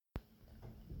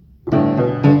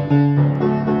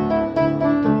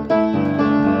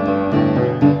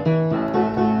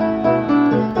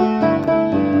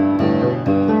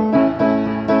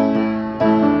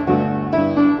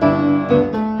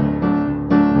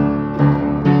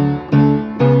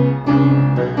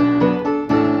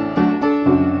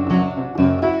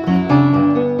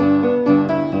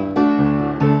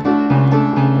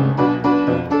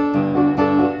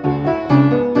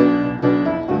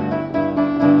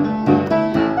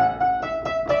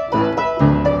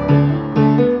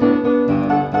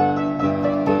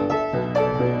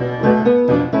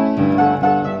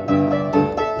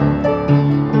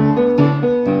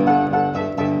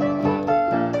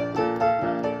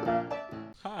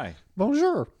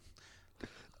Bonjour.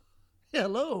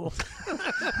 Hello.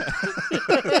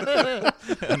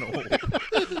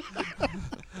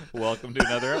 Welcome to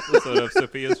another episode of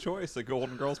Sophia's Choice, a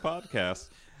Golden Girls podcast.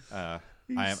 I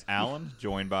am Alan,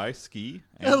 joined by Ski.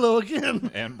 And, Hello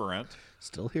again. And Brent.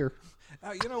 Still here.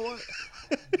 You know what?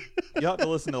 You have to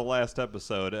listen to the last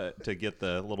episode to get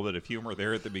the little bit of humor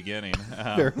there at the beginning.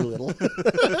 Very little.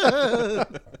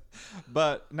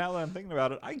 But now that I'm thinking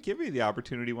about it, I give you the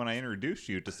opportunity when I introduce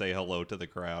you to say hello to the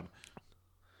crowd.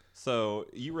 So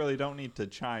you really don't need to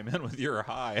chime in with your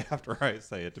hi after I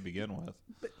say it to begin with.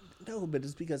 But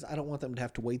it's because I don't want them to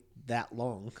have to wait that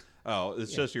long. Oh,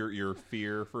 it's just your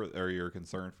fear for, or your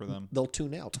concern for them? They'll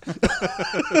tune out.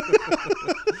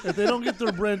 If they don't get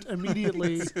their Brent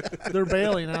immediately, they're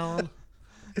bailing, Alan.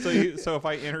 So if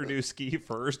I introduce Ski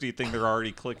first, do you think they're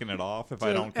already clicking it off if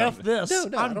I don't come? F this.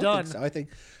 No, I I'm don't done. think so.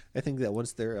 I think that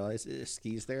once they're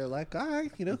Ski's there, like, all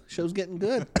right, show's getting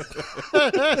good.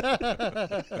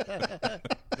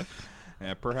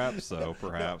 Yeah, perhaps so,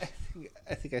 perhaps.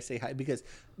 I think I say hi because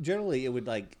generally it would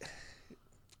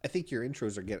I think your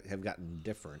intros have gotten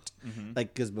different. Mm-hmm.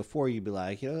 Like, because before you'd be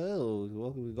like, oh,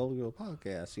 welcome to Golden Girl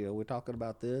Podcast. We're talking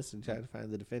about this and trying to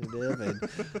find the definitive, and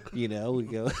we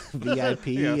go VIP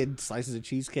and slices of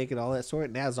cheesecake and all that sort.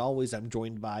 And as always, I'm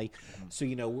joined by, so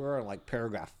we're on like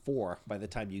paragraph 4 by the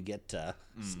time you get to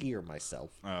Ski or myself.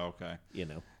 Oh, okay.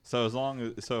 So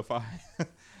So if I,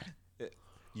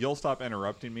 you'll stop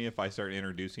interrupting me if I start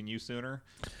introducing you sooner.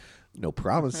 no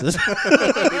promises.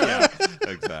 Yeah,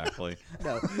 exactly.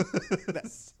 No,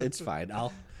 it's fine.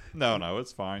 No,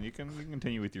 it's fine. You can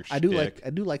continue with your shtick. I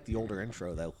do like the older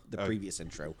intro though, the previous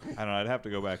intro. I don't know. I'd have to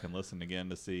go back and listen again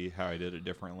to see how I did it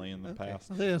differently in the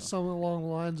past. I think it's something along the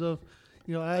lines of,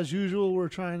 as usual, we're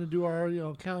trying to do our,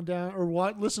 countdown or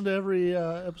listen to every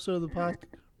episode of the podcast.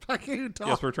 I can't even talk.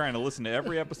 Yes, we're trying to listen to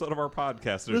every episode of our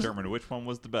podcast to determine which one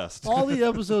was the best. All the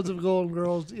episodes of Golden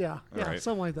Girls. Yeah, right.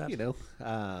 something like that.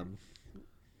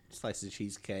 Slices of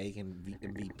cheesecake and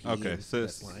MVP. Okay, and so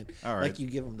that line. all right. Like you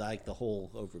give them the whole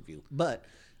overview, but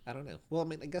I don't know. Well,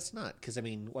 I guess not, because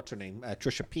what's her name?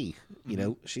 Trisha P.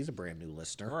 She's a brand new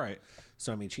listener, Right.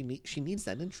 So she needs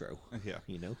that intro. Yeah.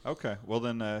 Okay. Well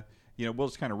then, we'll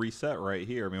just kind of reset right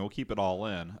here. We'll keep it all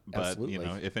in, but Absolutely.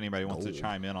 If anybody wants to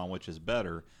chime in on which is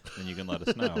better, then you can let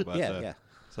us know. But Yeah.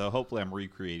 So hopefully, I'm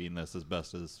recreating this as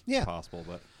best as possible.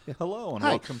 But hello and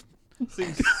Hi. welcome. See,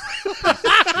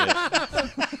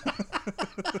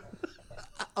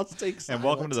 I'll stay silent. and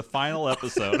welcome to the final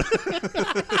episode.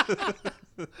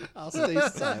 I'll stay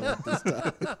silent this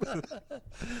time.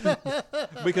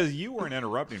 Because you weren't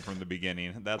interrupting from the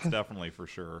beginning. That's definitely for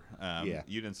sure. Yeah.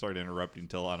 You didn't start interrupting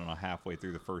until, I don't know, halfway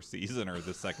through the first season or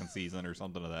the second season or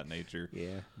something of that nature.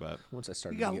 Yeah. But Once I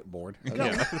started You to got- get bored.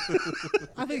 yeah,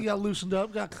 I think you got loosened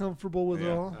up, got comfortable with it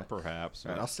all. perhaps.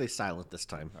 All right, I'll stay silent this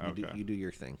time. Okay. You do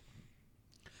your thing.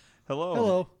 Hello.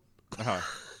 Hello.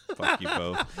 Oh, fuck you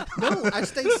both. No, I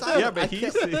stayed silent. Yeah, but he I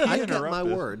kept interrupted. my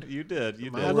word. You did.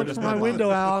 You My did. I word looked is from my my bond.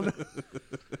 window, Alan.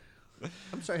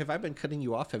 I'm sorry, have I been cutting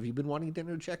you off? Have you been wanting to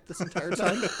interject this entire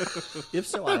time? If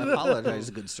so, I apologize,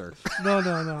 good sir.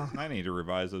 No. I need to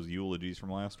revise those eulogies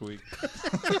from last week.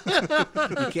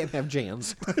 You can't have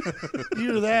jams.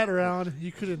 Either that or, Alan,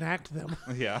 you could enact them.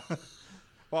 Yeah.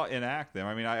 Well, enact them.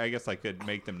 I guess I could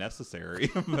make them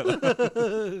necessary. But,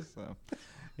 so,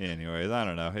 anyways, I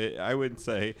don't know. I would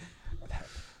say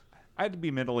I'd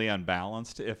be mentally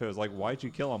unbalanced if it was like, why'd you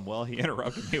kill him? Well, he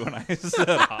interrupted me when I said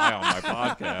hi on my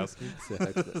podcast.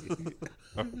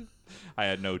 I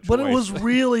had no choice. But it was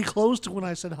really close to when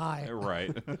I said hi.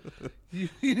 Right. You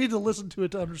need to listen to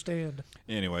it to understand.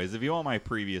 Anyways, if you want my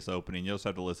previous opening, you'll just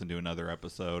have to listen to another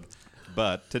episode.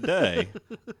 But today,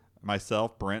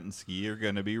 myself, Brent, and Ski are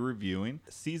going to be reviewing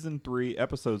Season 3,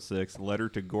 Episode 6, Letter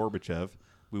to Gorbachev.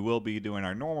 We will be doing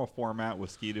our normal format with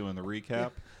Ski doing the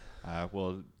recap.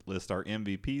 We'll list our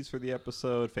MVPs for the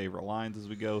episode, favorite lines as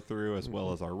we go through, as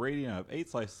well as our rating of 8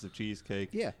 slices of cheesecake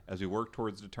as we work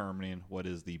towards determining what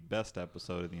is the best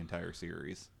episode of the entire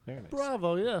series. Very nice.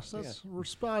 Bravo, yes. We're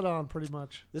spot on pretty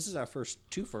much. This is our first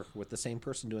twofer with the same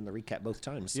person doing the recap both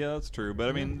times. Yeah, that's true.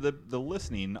 But, the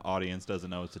listening audience doesn't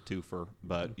know it's a twofer.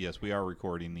 But, yes, we are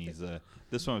recording these.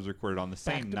 This one was recorded on the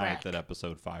same to night back. that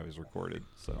Episode 5 is recorded.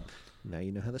 So, Now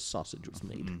you know how the sausage was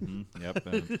made. Yep.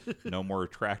 And no more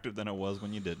attractive than it was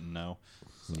when you didn't know.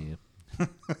 Yeah.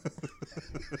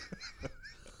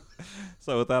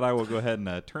 So, with that, I will go ahead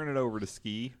and turn it over to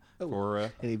Ski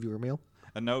for Any viewer mail?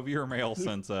 a no viewer mail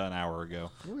since an hour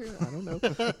ago. Oh, yeah, I don't know.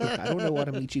 I don't know what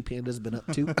Amici Panda's been up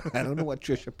to. I don't know what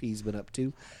Trisha P's been up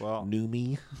to. Well-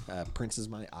 Numi, Prince is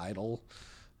my idol.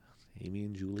 Amy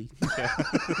and Julie.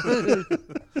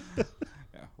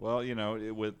 Well,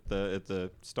 Well, with if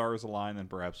the stars align, then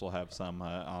perhaps we'll have some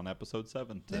on episode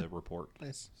 7 to report.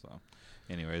 Nice. So,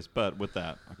 anyways, but with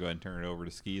that, I'll go ahead and turn it over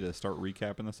to Ski to start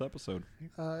recapping this episode.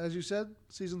 As you said,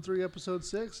 season 3, episode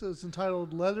 6. It's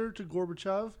entitled "Letter to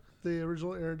Gorbachev." The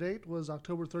original air date was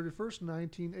October 31st,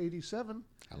 1987.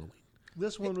 Halloween.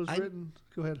 This one was written.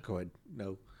 Go ahead. Go ahead.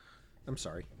 No, I'm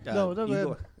sorry. No, go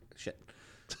ahead. Shit.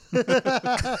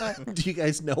 Do you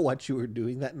guys know what you were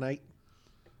doing that night?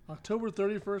 October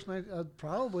 31st,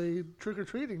 probably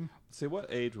trick-or-treating. See, what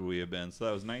age would we have been? So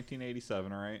that was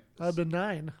 1987, right? I'd been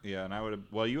 9. Yeah, and I would have.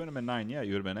 Well, you wouldn't have been 9 yet.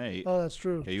 You would have been 8. Oh, that's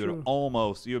true. Yeah, you would have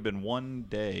almost. You would have been 1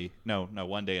 day. No,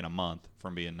 1 day and a month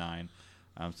from being 9.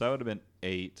 So that would have been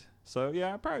 8. So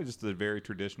yeah, probably just a very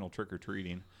traditional trick or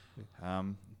treating.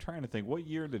 I'm trying to think. What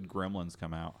year did Gremlins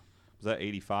come out? Was that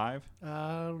 85? I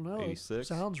don't know. 86?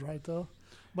 Sounds right though.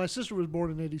 My sister was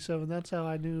born in 87. That's how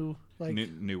I knew. Like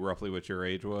Knew roughly what your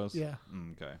age was? Yeah.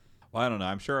 Okay. Well, I don't know.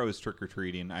 I'm sure I was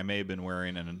trick-or-treating. I may have been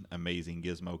wearing an amazing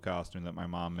Gizmo costume that my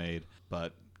mom made,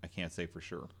 but I can't say for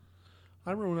sure.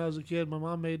 I remember when I was a kid, my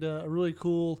mom made a really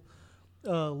cool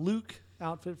Luke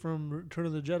outfit from Return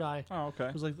of the Jedi. Oh, okay.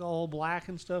 It was like all black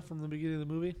and stuff from the beginning of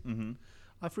the movie. Mm-hmm.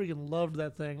 I freaking loved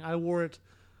that thing. I wore it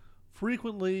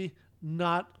frequently,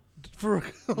 not for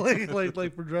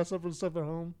like for dress up and stuff at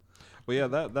home. Well, yeah,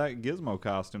 that Gizmo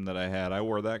costume that I had, I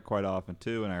wore that quite often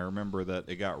too, and I remember that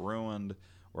it got ruined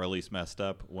or at least messed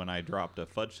up when I dropped a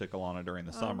fudgesicle on it during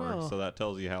the summer. No. So that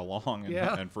tells you how long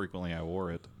and frequently I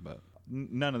wore it. But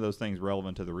none of those things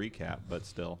relevant to the recap, but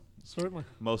still. Certainly.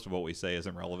 Most of what we say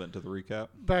isn't relevant to the recap.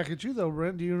 Back at you though,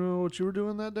 Brent. Do you know what you were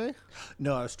doing that day?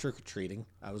 No, I was trick or treating.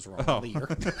 I was wrong on the year.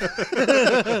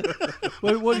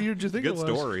 What year did you think Good it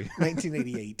was? story.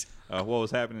 1988. What was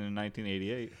happening in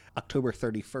 1988? October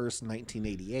 31st,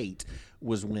 1988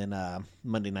 was when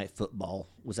Monday Night Football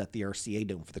was at the RCA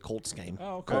Dome for the Colts game.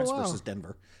 Oh, okay. Colts Oh, wow. versus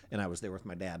Denver. And I was there with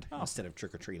my dad instead of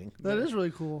trick-or-treating. That is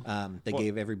really cool. They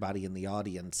gave everybody in the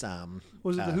audience...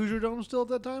 Was it the Hoosier Dome still at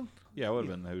that time? Yeah, it would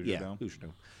have been the Hoosier Dome. Hoosier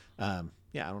Dome.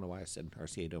 Yeah, I don't know why I said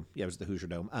RCA Dome. Yeah, it was the Hoosier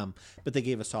Dome. But they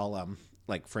gave us all...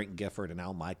 like Frank Gifford and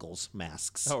Al Michaels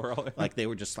masks. Oh, really? Like they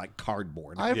were just like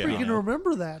cardboard. I freaking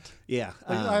remember that. Yeah.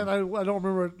 Like, I don't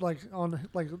remember it like on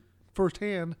like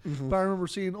firsthand, but I remember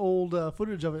seeing old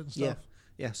footage of it and stuff.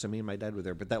 Yeah. So me and my dad were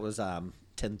there, but that was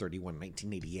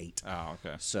 10/31/1988. Oh,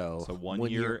 okay. So one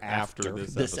year after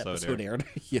this episode aired.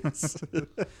 Yes.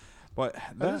 But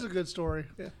That is a good story.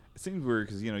 Yeah. it seems weird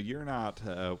because you're not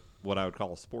what I would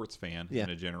call a sports fan in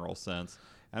a general sense.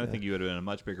 And I think you would have been a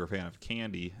much bigger fan of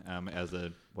Candy as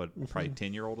a probably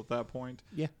 10-year-old at that point.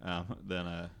 Yeah. Than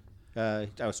a I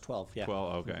was 12. Yeah.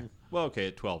 12. Okay. Well, okay,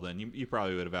 at 12 then you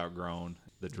probably would have outgrown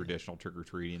the traditional trick or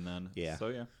treating then. Yeah. So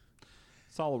yeah,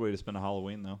 solid way to spend a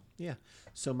Halloween though. Yeah.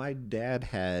 So my dad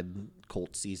had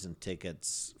Colt season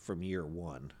tickets from year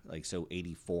 1, like so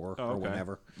 84 or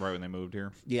whenever. Right when they moved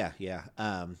here. Yeah.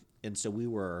 And so we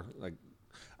were like.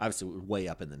 Obviously, we were way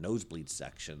up in the nosebleed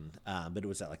section, but it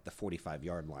was at like the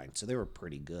 45-yard line, so they were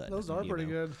pretty good. Those are pretty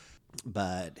good.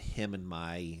 But him and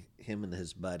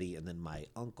his buddy, and then my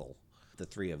uncle, the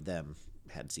three of them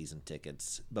had season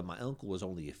tickets. But my uncle was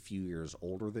only a few years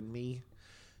older than me,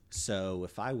 so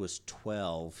if I was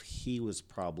 12, he was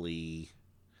probably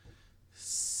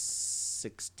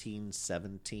 16,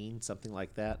 17, something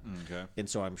like that. Okay. And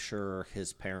so I'm sure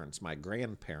his parents, my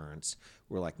grandparents,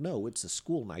 were like, no, it's a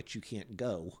school night. You can't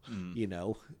go, and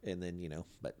then,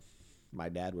 but my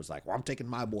dad was like, well, I'm taking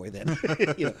my boy then.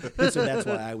 So that's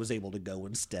why I was able to go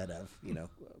instead of,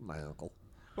 my uncle.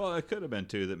 Well, it could have been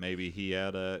too that maybe he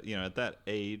had at that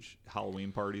age,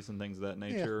 Halloween parties and things of that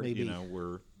nature, maybe.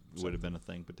 would have been a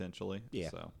thing potentially.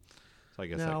 Yeah. So I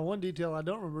guess Now, one detail I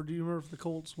don't remember. Do you remember if the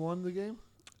Colts won the game?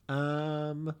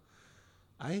 I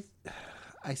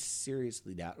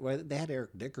seriously doubt. Well, they had Eric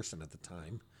Dickerson at the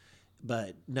time,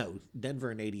 but no,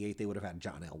 Denver in '88 they would have had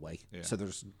John Elway. Yeah. So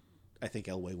I think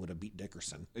Elway would have beat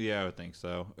Dickerson. Yeah, I would think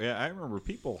so. Yeah, I remember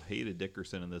people hated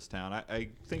Dickerson in this town. I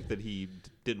think that he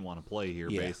didn't want to play here,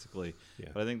 basically. Yeah.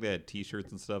 But I think they had T-shirts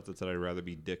and stuff that said, I'd rather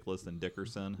be Dickless than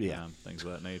Dickerson. Yeah. Things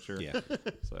of that nature. Yeah.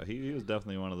 So he was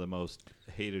definitely one of the most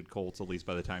hated Colts, at least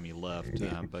by the time he left.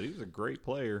 But he was a great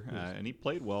player, and he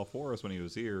played well for us when he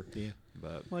was here. Yeah.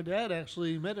 But My dad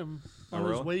actually met him on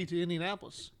his really? way to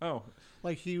Indianapolis. Oh,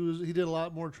 Like he did a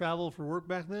lot more travel for work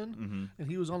back then, and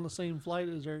he was on the same flight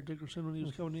as Eric Dickerson when he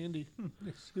was coming to Indy.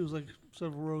 He was like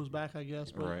several rows back, I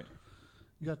guess. But right.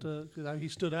 cause he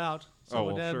stood out. So Oh, my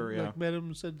well, dad sure, yeah. met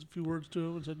him, said a few words to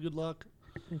him, and said good luck.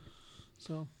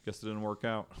 So Guess it didn't work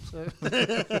out.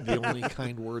 The only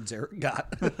kind words Eric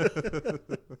got.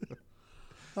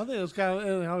 I think it was kind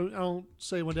of. I don't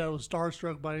say my dad was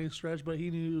starstruck by any stretch, but he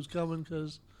knew he was coming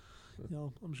because,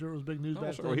 I'm sure it was big news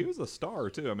back then. He was a star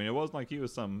too. I mean, it wasn't like he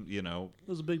was some, It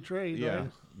was a big trade. Right?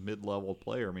 mid-level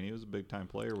player. I mean, he was a big-time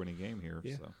player when he came here.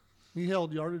 Yeah. So. He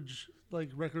held yardage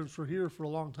records for here for a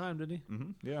long time, didn't he?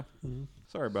 Mm-hmm. Yeah. Mm-hmm.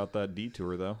 Sorry about that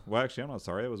detour, though. Well, actually, I'm not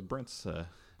sorry. It was Brent's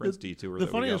detour. The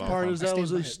funniest part is that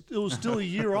it was still a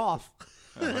year off.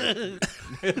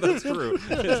 That's true.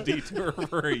 His detour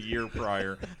for a year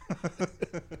prior.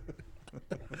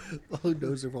 Who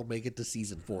knows if we'll make it to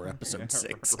season 4, episode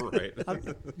 6? Right.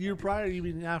 Year prior, you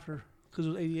mean after? Because it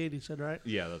was 88, he said, right?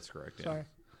 Yeah, that's correct. Yeah. Sorry.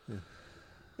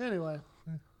 Yeah. Anyway,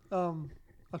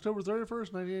 October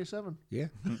 31st, 1987. Yeah.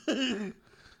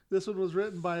 This one was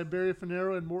written by Barry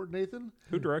Finero and Mort Nathan.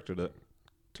 Who directed it?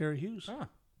 Terry Hughes. Ah,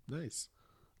 Nice.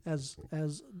 As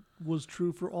was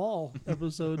true for all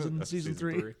episodes in season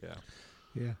 3. Yeah.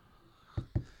 Yeah.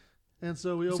 And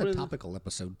so we It's a opened. topical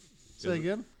episode. Say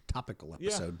again? Topical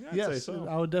episode. Yeah, I'd say Yes, so.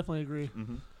 I would definitely agree.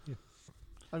 Mm-hmm. Yeah.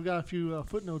 I've got a few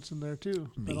footnotes in there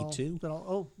too. Me too.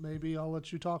 Maybe I'll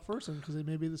let you talk first, because they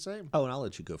may be the same. Oh, and I'll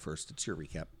let you go first. It's your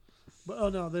recap.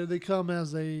 But no, they come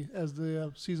as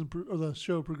the season or the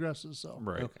show progresses. So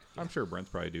Right. Okay. I'm sure Brent's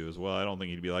probably do as well. I don't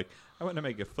think he'd be like, I want to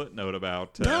make a footnote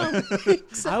about.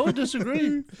 I would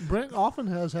disagree. Brent often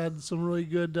has had some really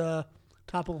good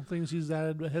topical things he's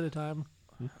added ahead of time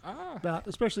about,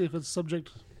 especially if it's subject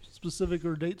specific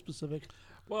or date specific.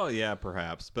 Well, yeah,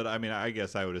 perhaps. But I mean, I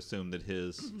guess I would assume that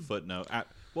his footnote.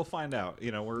 We'll find out.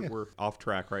 We're off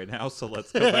track right now, so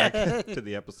let's go back to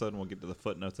the episode and we'll get to the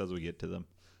footnotes as we get to them.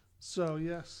 So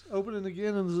yes, opening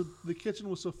again in the kitchen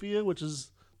with Sophia, which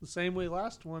is the same way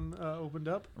last one opened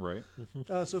up. Right.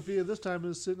 Sophia this time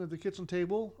is sitting at the kitchen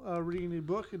table reading a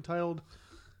book entitled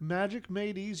 "Magic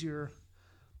Made Easier."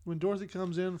 When Dorothy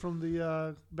comes in from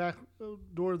the back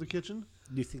door of the kitchen.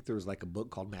 Do you think there was a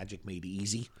book called Magic Made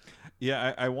Easy?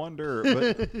 Yeah, I wonder.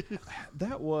 But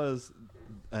that was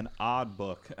an odd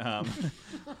book.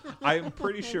 I'm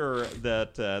pretty sure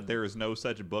that there is no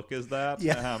such book as that.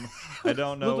 Yeah. I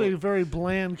don't know. Looked like a very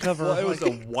bland cover. Well, it was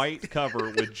a white cover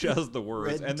with just the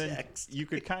words, Red and then text. you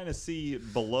could kind of see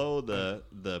below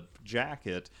the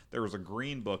jacket there was a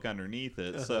green book underneath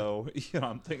it. So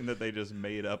I'm thinking that they just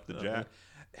made up the jacket.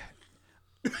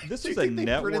 This is a They printed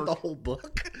network. the whole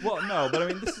book. Well, no, but I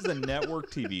mean, this is a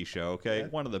network TV show, okay?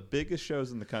 One of the biggest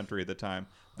shows in the country at the time.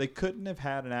 They couldn't have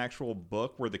had an actual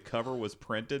book where the cover was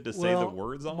printed to say the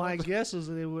words on my it. guess is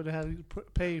that they would have had to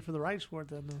pay for the rights for it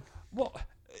then. Well,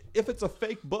 if it's a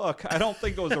fake book, I don't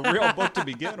think it was a real book to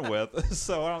begin with,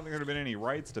 so I don't think there would have been any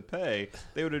rights to pay.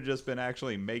 They would have just been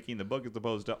actually making the book as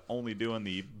opposed to only doing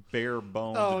the bare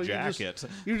bones jacket.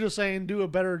 You're just saying do a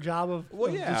better job of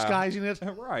disguising it.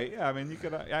 Right, yeah. I mean, you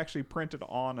could actually print it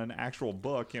on an actual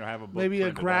book, have a book Maybe a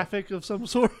printed graphic of some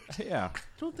sort. out. Yeah. I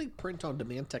don't think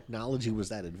print-on-demand technology was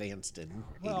that advanced in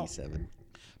 87.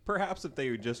 Perhaps if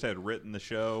they just had written the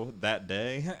show that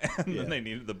day and then they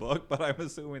needed the book, but I'm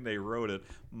assuming they wrote it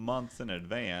months in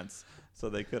advance, so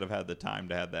they could have had the time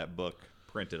to have that book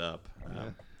printed up.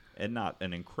 And not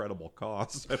an incredible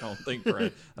cost, I don't think, for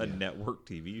a network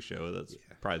TV show. That's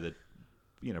probably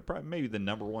probably maybe the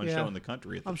number one show in the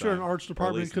country at the I'm time. sure an arts or at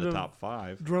department least could in the have top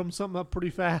 5. drummed something up pretty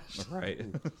fast. Right.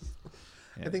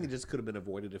 I think it just could have been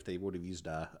avoided if they would have used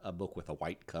a book with a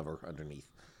white cover underneath.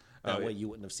 That way you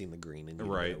wouldn't have seen the green and you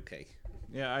would be okay.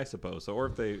 Yeah, I suppose so. Or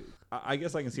if they, I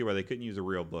guess I can see why they couldn't use a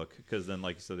real book, because then,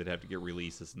 like you said, they'd have to get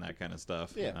releases and that kind of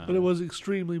stuff. Yeah. But it was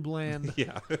extremely bland.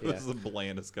 Yeah, it was the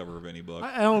blandest cover of any book.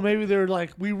 I don't know, maybe they're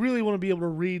like, we really want to be able to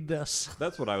read this.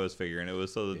 That's what I was figuring. It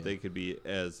was so that they could be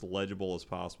as legible as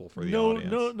possible for the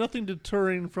audience. Nothing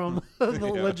deterring from the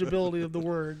legibility of the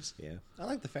words. Yeah. I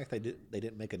like the fact they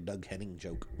didn't make a Doug Henning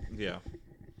joke. Yeah.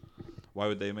 Why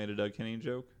would they have made a Doug Henning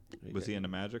joke? Was he into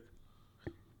magic?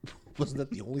 Wasn't that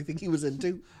the only thing he was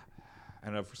into? I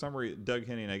don't know. For some reason, Doug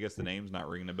Henning, I guess the name's not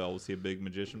ringing a bell. Was he a big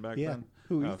magician back Yeah. then?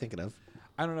 Who are you thinking of?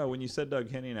 I don't know. When you said Doug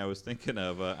Henning, I was thinking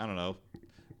of, I don't know,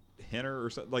 Henner or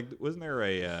something. Like, wasn't there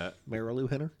a... Marilu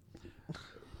Henner?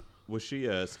 Was she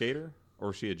a skater or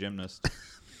was she a gymnast?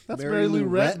 That's Mary Lou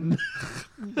Retton.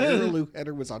 Marilu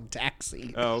Henner was on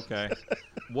Taxi. Oh, okay.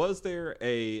 Was there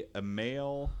a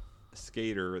male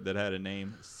skater that had a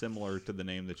name similar to the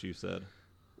name that you said?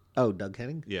 Oh, Doug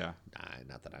Henning? Yeah.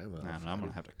 Not that I know. I don't know, I'm going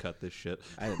to have to cut this shit.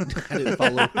 I didn't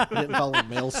follow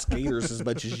male skaters as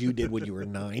much as you did when you were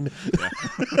 9.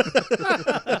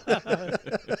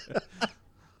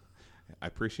 I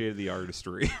appreciated the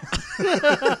artistry.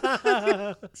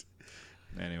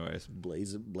 Anyways,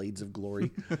 Blades of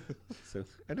Glory. So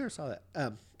I never saw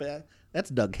that. But that's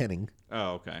Doug Henning.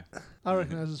 oh okay. I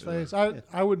recognize his face. I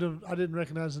didn't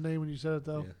recognize the name when you said it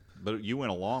though. Yeah. But you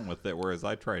went along with it, whereas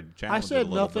I tried to I challenge it a said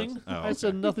little nothing. bit. Oh, I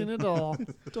said nothing at all.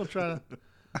 Don't try to.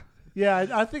 Yeah,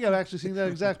 I think I've actually seen that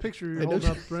exact picture you're holding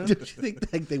up, Brent. Don't you think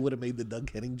like they would have made the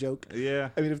Doug Henning joke? Yeah.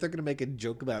 I mean, if they're going to make a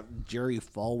joke about Jerry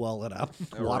Falwell in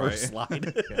a water Right.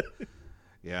 slide.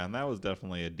 Yeah, and that was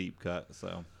definitely a deep cut.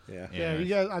 So Yeah. Yeah, you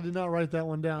guys. I did not write that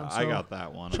one down. So I got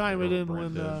that one. chime it in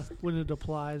Brent did. when it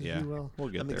applies, Yeah, if you will. we'll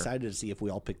get I'm there. excited to see if we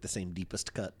all pick the same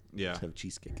deepest cut Yeah. of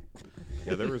cheesecake.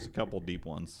 Yeah, there was a couple deep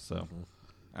ones. So,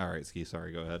 all right, Ski.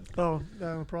 Sorry, go ahead. Oh,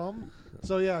 no problem.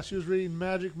 So yeah, she was reading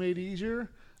Magic Made Easier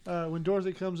when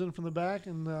Dorothy comes in from the back,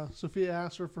 and Sophia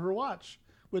asks her for her watch,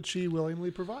 which she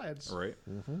willingly provides. All right.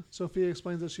 Sophia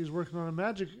explains that she's working on a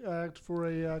magic act for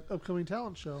a upcoming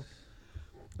talent show.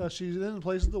 She then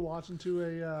places the watch into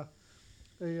a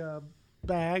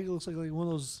bag. It looks like one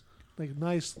of those like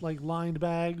nice like lined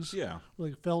bags, Yeah.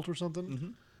 like felt or something. Mm-hmm.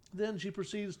 Then she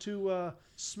proceeds to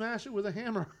smash it with a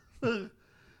hammer.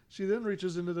 She then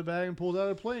reaches into the bag and pulls out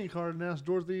a playing card and asks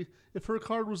Dorothy if her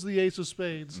card was the Ace of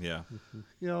Spades. Yeah.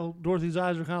 You know, Dorothy's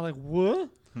eyes are kind of like, what?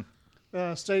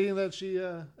 Stating that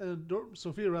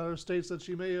Sophia rather states that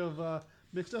she may have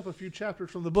mixed up a few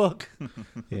chapters from the book.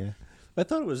 Yeah. I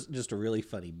thought it was just a really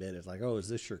funny bit. It's like, oh, is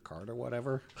this your card or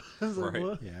whatever? I was like, Right.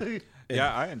 "What?" Yeah.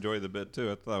 Yeah, I enjoyed the bit too.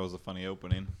 I thought that was a funny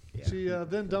opening. Yeah. She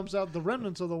then dumps out the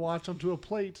remnants of the watch onto a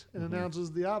plate and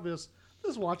announces the obvious,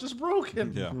 this watch is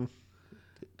broken. Yeah.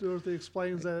 Dorothy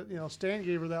explains that, Stan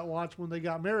gave her that watch when they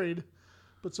got married,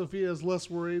 but Sophia is less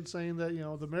worried, saying that,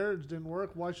 the marriage didn't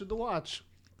work. Why should the watch?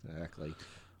 Exactly.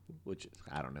 Which,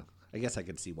 I don't know. I guess I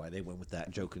could see why they went with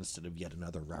that joke instead of yet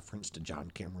another reference to John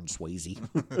Cameron Swayze.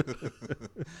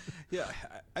 Yeah,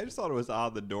 I just thought it was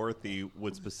odd that Dorothy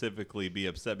would specifically be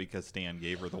upset because Stan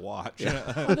gave her the watch.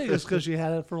 I think it's because she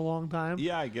had it for a long time.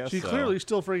 Yeah, I guess She so. clearly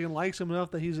still freaking likes him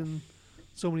enough that he's in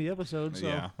so many episodes. So.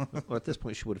 Yeah. Well, at this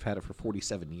point, she would have had it for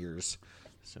 47 years.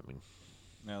 So, I mean,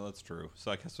 No, that's true.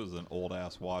 So I guess it was an old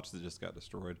ass watch that just got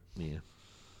destroyed. yeah.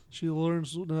 She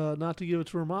learns not to give it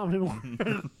to her mom anymore.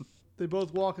 They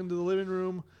both walk into the living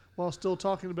room while still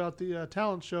talking about the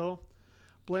talent show.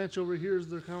 Blanche overhears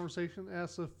their conversation,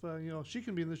 asks if she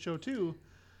can be in the show too,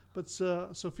 but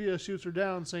Sophia shoots her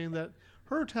down, saying that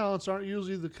her talents aren't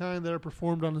usually the kind that are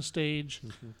performed on the stage.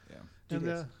 Yeah. Did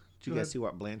And you guys see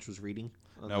what Blanche was reading?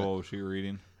 No, what was she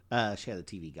reading? She had a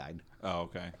TV guide. Oh,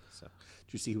 okay. So,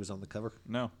 did you see who was on the cover?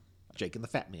 No. Jake and the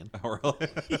Fat Man. Oh,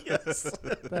 really? Yes.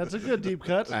 that's a good deep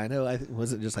cut. I know.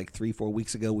 Was it just like 3-4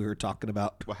 weeks ago we were talking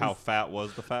about Well, how fat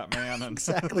was the fat man? And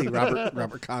exactly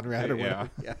Robert Conrad or Yeah.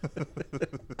 whatever.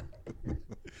 Yeah.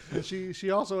 And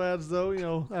she also adds,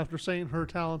 though, after saying her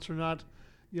talents are not,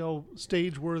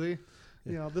 stage worthy,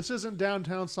 this isn't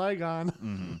downtown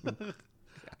Saigon.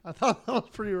 I thought that was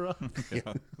pretty rough.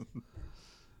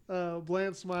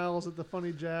 Blanche smiles at the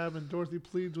funny jab, and Dorothy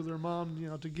pleads with her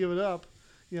mom, to give it up,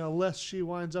 lest she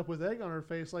winds up with egg on her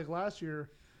face like last year.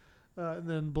 And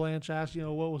then Blanche asked,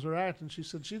 what was her act, and she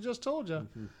said, she just told you,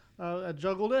 I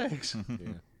juggled eggs.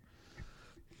 Yeah.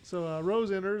 So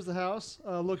Rose enters the house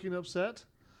looking upset.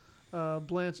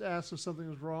 Blanche asks if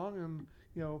something is wrong,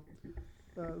 and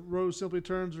Rose simply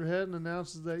turns her head and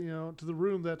announces that to the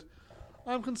room that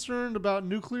I'm concerned about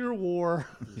nuclear war.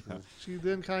 Yeah. She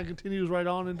then kind of continues right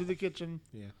on into the kitchen.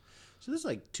 Yeah. So this is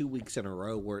like 2 weeks in a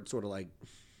row where it's sort of like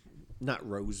not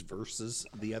Rose versus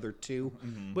the other two.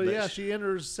 But yeah, she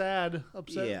enters sad,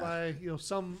 upset Yeah. by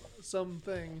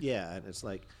something. Yeah, and it's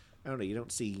like I don't know. You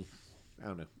don't see. I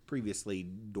don't know. Previously,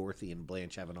 Dorothy and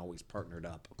Blanche haven't always partnered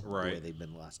up the way Right. they've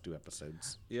been the last 2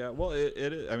 episodes. Yeah, well,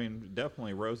 I mean,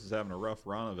 definitely Rose is having a rough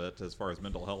run of it as far as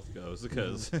mental health goes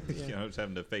because, just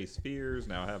having to face fears,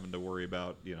 now having to worry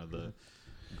about, the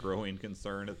growing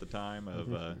concern at the time of,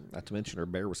 Not to mention her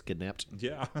bear was kidnapped.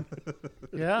 yeah.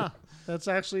 Yeah, that's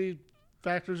actually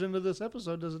factors into this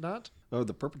episode, does it not? Oh,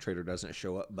 the perpetrator doesn't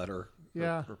show up, but her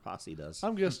posse does.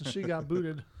 I'm guessing she got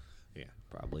booted. Yeah,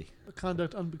 probably.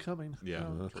 Conduct unbecoming. Yeah,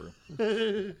 Oh.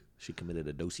 true. She committed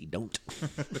a dosey don't.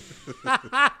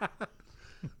 I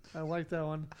like that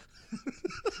one.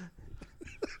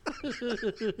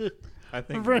 I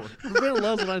think, Brent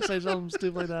loves when I say something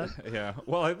stupid like that. yeah.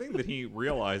 Well, I think that he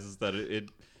realizes that it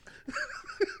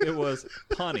was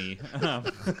punny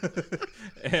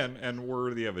and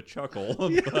worthy of a chuckle,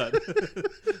 but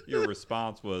your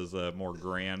response was more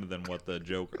grand than what the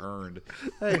joke earned.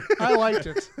 Hey, I liked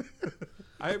it.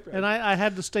 And I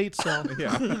had to state so.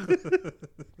 yeah.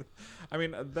 I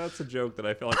mean, that's a joke that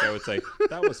I feel like I would say,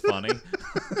 that was funny.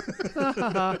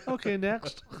 Okay,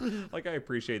 next. Like, I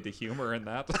appreciate the humor in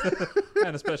that,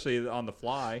 and especially on the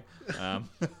fly.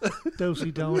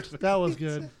 Dosey don't. That was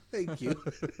good. Thank you.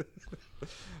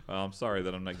 Well, I'm sorry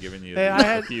that I'm not giving you Hey, the I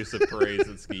had- effusive praise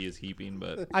that Ski is heaping,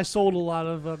 but I sold a lot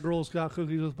of Girl Scout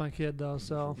cookies with my kid, though,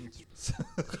 so.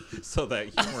 so that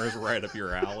humor is right up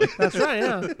your alley. That's right,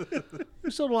 yeah.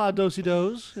 We sold a lot of Dosey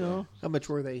Does, you know. How much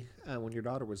were they when your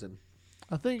daughter was in?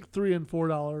 I think $3 and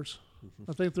 $4.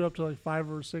 I think they're up to like $5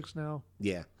 or $6 now.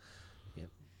 Yeah.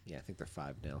 I think they're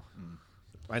 5 now.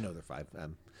 I know they're 5.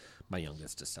 My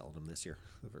youngest is selling them this year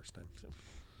for the first time. So.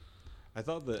 I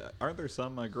thought that aren't there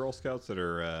some Girl Scouts that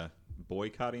are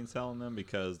boycotting selling them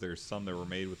because there's some that were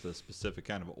made with a specific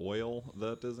kind of oil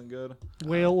that isn't good.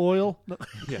 Whale oil? No.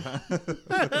 Yeah. Not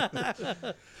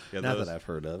that I've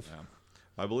heard of. Yeah.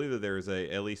 I believe that there's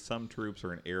at least some troops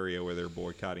or an area where they're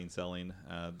boycotting selling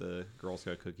the Girl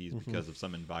Scout cookies because of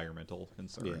some environmental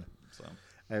concern. Yeah. So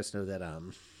I just know that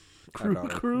our daughter,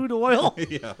 Crude oil?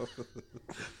 yeah.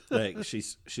 like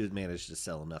she's managed to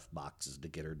sell enough boxes to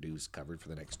get her dues covered for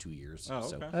the next 2 years. Oh,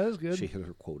 So okay. That is good. she hit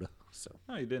her quota. So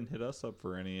Oh, you didn't hit us up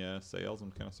for any sales.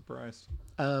 I'm kind of surprised.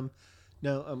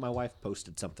 no, my wife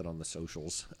posted something on the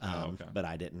socials, okay. but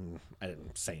I didn't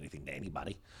say anything to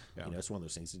anybody. Yeah. You know, it's one of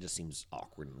those things that just seems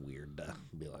awkward and weird to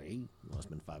be like, hey, you want to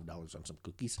spend $5 on some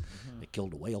cookies? They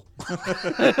killed a whale.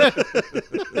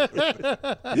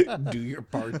 Do your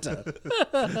part to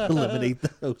eliminate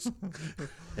those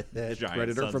that Giant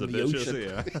predator sons from of the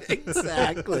bitches, ocean.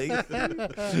 Exactly.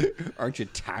 Aren't you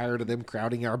tired of them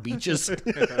crowding our beaches?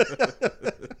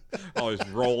 Always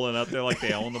rolling up there like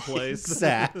they own the place.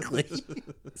 Exactly.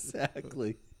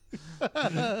 Exactly.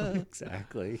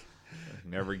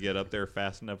 Never get up there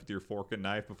fast enough with your fork and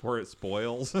knife before it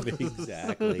spoils.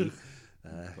 Exactly.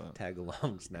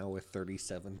 Tagalongs now with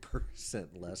 37%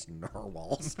 less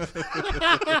narwhals.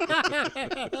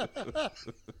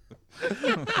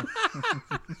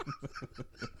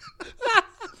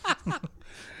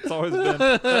 It's always been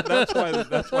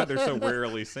that's why they're so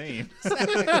rarely seen. But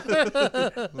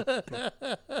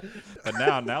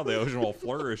now the ocean will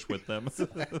flourish with them,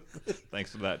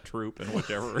 thanks to that troop and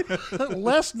whichever.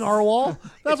 Less narwhal.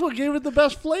 That's what gave it the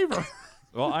best flavor.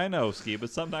 Well, I know, Ski, but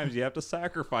sometimes you have to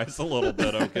sacrifice a little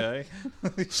bit, okay?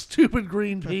 Stupid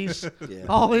Greenpeace. Yeah.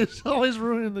 Always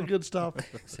ruining the good stuff.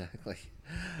 Exactly.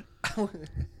 I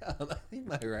think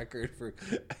my record for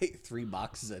I ate 3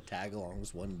 boxes of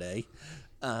tagalongs one day.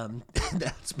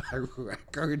 That's my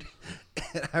record.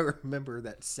 And I remember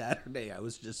that Saturday I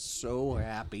was just so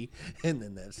happy, and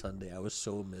then that Sunday I was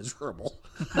so miserable.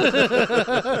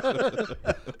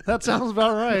 That sounds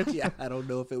about right. Yeah, I don't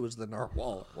know if it was the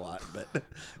narwhal or what, but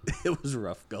it was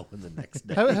rough going the next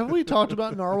day. Have we talked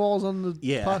about narwhals on the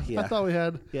Yeah. I thought we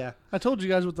had. Yeah. I told you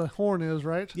guys what the horn is,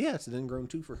 right? Yeah, it's an ingrown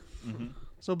twofer.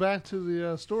 So back to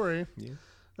the story.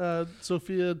 Yeah.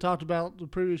 Sophia talked about the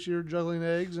previous year juggling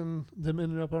eggs and them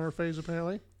ending up on her face,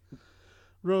 apparently.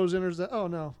 Rose enters that. Oh,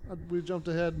 no. We jumped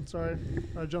ahead. Sorry.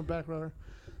 I jumped back, rather.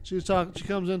 She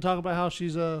comes in talking about how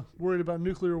she's worried about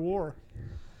nuclear war.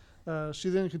 She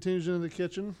then continues into the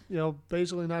kitchen,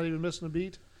 basically not even missing a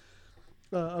beat.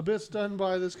 A bit stunned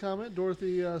by this comment,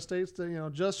 Dorothy states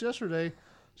that, just yesterday,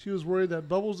 she was worried that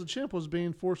Bubbles the chimp was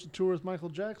being forced to tour with Michael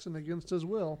Jackson against his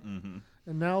will. Mm-hmm.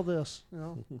 And now this, she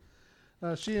and Who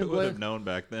would have Blanche. known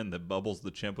back then that Bubbles the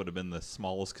chimp would have been the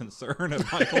smallest concern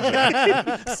of Michael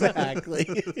Jackson?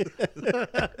 Exactly.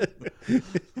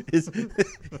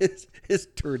 his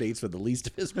tour dates were the least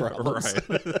of his problems.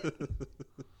 Right.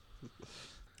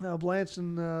 Now Blanche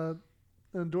and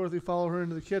Dorothy follow her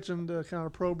into the kitchen to kind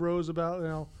of probe Rose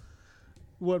about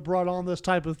what brought on this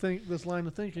line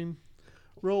of thinking.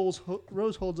 Rose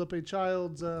holds up a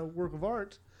child's work of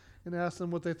art and asks them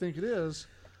what they think it is.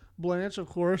 Blanche, of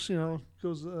course,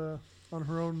 goes on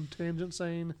her own tangent,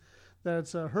 saying that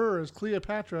it's her as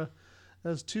Cleopatra,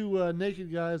 as 2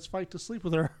 naked guys fight to sleep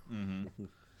with her. Mm-hmm.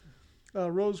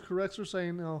 Rose corrects her,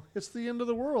 saying, "No, it's the end of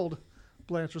the world."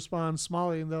 Blanche responds,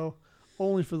 smiling, though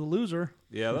only for the loser.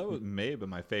 Yeah, that may have been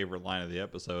my favorite line of the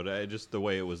episode. Just the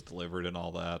way it was delivered and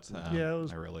all that. Yeah, it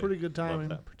was I really pretty good timing.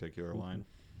 loved that particular line.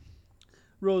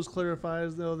 Rose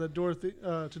clarifies, though, that Dorothy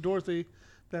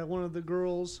that one of the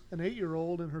girls, an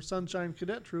 8-year-old in her Sunshine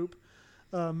Cadet troop,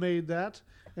 made that,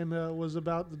 and was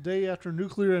about the day after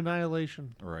nuclear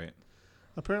annihilation. Right.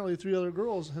 Apparently, 3 other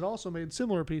girls had also made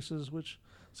similar pieces, which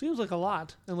seems like a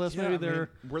lot, unless maybe they're.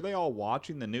 Were they all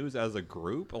watching the news as a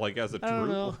group, like as a I don't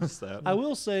troop? know. Was that? I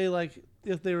will say, like,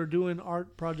 if they were doing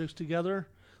art projects together,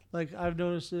 like I've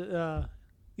noticed it,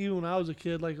 even when I was a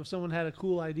kid, like if someone had a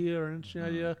cool idea or an interesting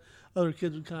idea, other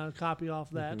kids would kind of copy off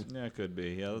that. Yeah, it could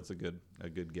be. Yeah, that's a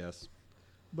good guess.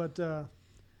 But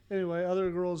Anyway, other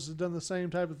girls have done the same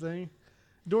type of thing.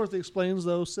 Dorothy explains,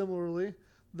 though, similarly,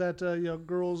 that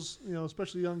girls,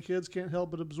 especially young kids, can't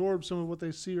help but absorb some of what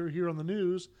they see or hear on the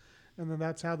news, and then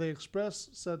that's how they express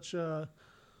such, their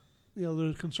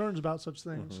concerns about such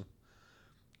things.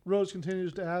 Mm-hmm. Rose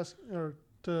continues to ask or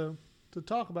to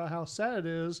talk about how sad it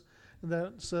is, and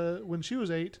that when she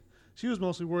was 8, she was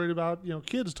mostly worried about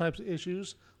kids types of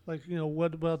issues, like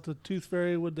what about the tooth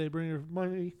fairy? Would they bring her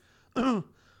money?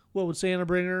 What would Santa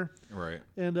bring her? Right.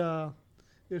 And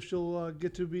if she'll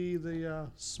get to be the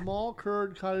small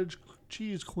curd cottage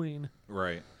cheese queen,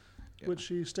 Right. Yeah. which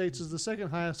she states is the second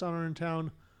highest honor in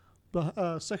town,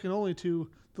 second only to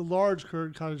the large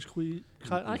curd cottage queen.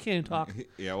 I can't even talk.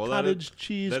 Yeah, well, Cottage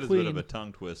cheese that is a queen. bit of a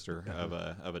tongue twister of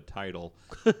a title.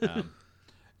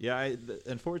 Yeah,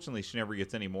 unfortunately, she never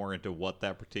gets any more into what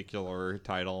that particular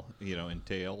title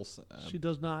entails. She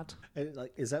does not. And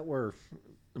is that where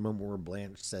the moment where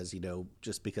Blanche says,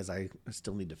 just because I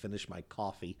still need to finish my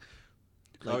coffee?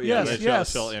 Oh yeah, yes, that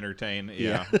yes. she'll entertain. Yeah.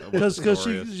 Yeah, what the Because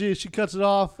story is. she cuts it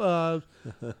off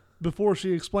before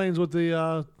she explains what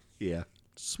the Yeah.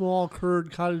 small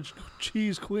curd cottage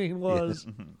cheese queen was.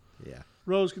 Yeah.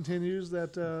 Rose continues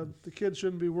that the kids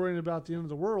shouldn't be worrying about the end of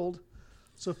the world.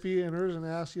 Sophia enters and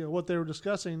asks what they were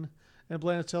discussing, and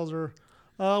Blanche tells her,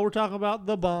 we're talking about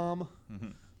the bomb.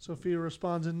 Sophia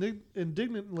responds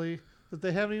indignantly that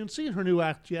they haven't even seen her new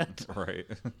act yet. Right.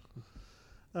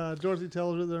 Dorothy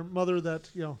tells her their mother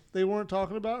that they weren't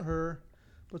talking about her,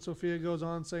 but Sophia goes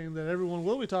on saying that everyone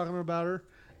will be talking about her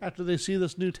after they see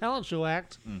this new talent show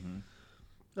act.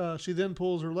 She then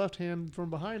pulls her left hand from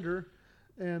behind her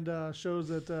and shows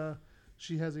that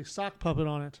she has a sock puppet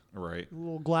on it, Right.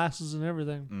 little glasses and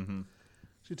everything. Mm-hmm.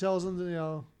 She tells them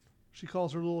that she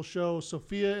calls her little show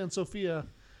Sophia and Sophia,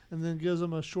 and then gives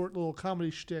them a short little comedy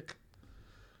shtick.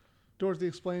 Dorothy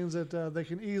explains that they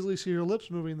can easily see her lips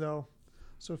moving, though.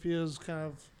 Sophia's kind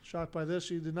of shocked by this.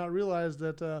 She did not realize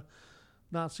that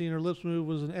not seeing her lips move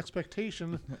was an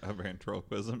expectation, A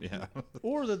ventriloquism, yeah.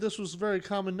 or that this was very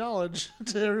common knowledge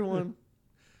to everyone.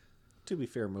 To be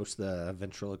fair, most of the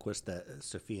ventriloquist that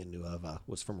Sophia knew of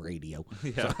was from radio.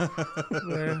 Yeah.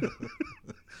 Where,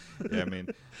 Yeah, I mean,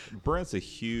 Brent's a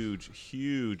huge,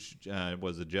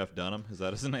 was it Jeff Dunham? Is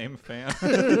that his name, fan?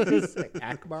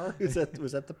 Akbar? Was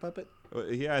that the puppet?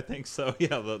 Yeah, I think so.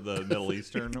 Yeah, the Middle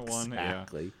Eastern one.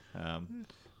 Exactly. Yeah.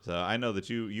 So I know that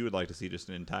you would like to see just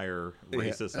an entire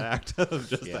racist act of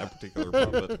just that particular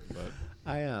puppet. But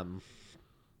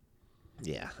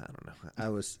Yeah, I don't know. I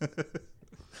was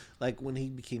like when he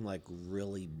became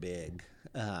really big.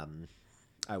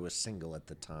 I was single at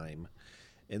the time,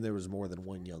 and there was more than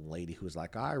one young lady who was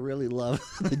like, "I really love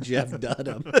the Jeff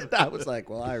Dunham." I was like,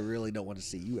 "Well, I really don't want to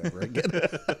see you ever again."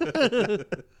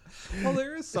 well,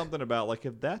 there is something about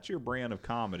if that's your brand of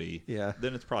comedy, Yeah.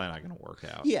 then it's probably not going to work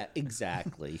out. Yeah,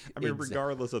 exactly. I mean,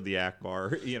 regardless of the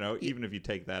Akbar, even if you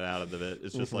take that out of it,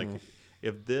 it's just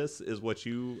if this is what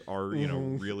you are,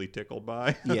 really tickled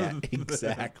by, Yeah,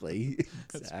 exactly.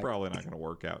 it's probably not going to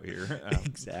work out here.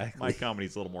 Exactly. My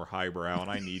comedy's a little more highbrow,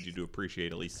 and I need you to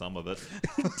appreciate at least some of it.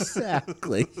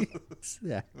 Exactly.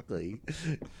 Exactly.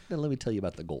 Now let me tell you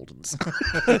about the Goldens.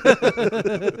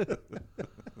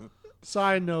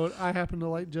 side note, I happen to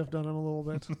like Jeff Dunham a little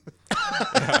bit.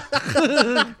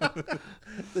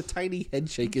 The tiny head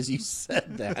shake as you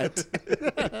said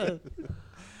that.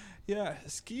 Yeah,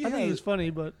 Ski I think he's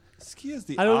funny, but Ski is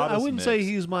the I oddest wouldn't say mix.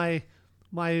 he's my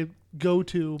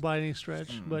go-to by any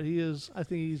stretch, but he is. I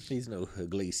think He's no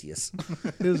Iglesias.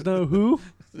 he's no who.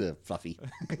 The fluffy.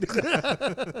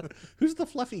 Who's the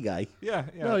fluffy guy? Yeah.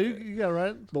 No, you got it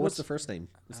right. But what's the first name?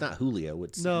 It's not Julio.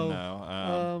 It's No.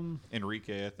 No,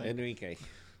 Enrique, I think. Enrique.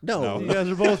 No, You guys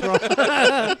are both wrong.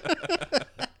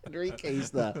 Enrique's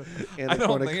the I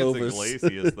don't think it's Anacornicovas.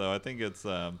 Iglesias though. I think it's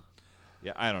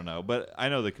yeah, I don't know, but I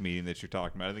know the comedian that you're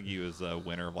talking about. I think he was a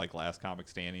winner of Last Comic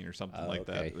Standing or something like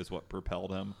okay. that. Was what propelled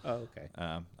him. Oh, okay.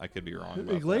 I could be wrong.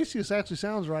 About Iglesias actually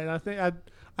sounds right. I think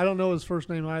I don't know his first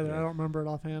name either. I don't remember it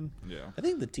offhand. that. Yeah. I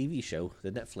think the TV show,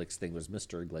 the Netflix thing, was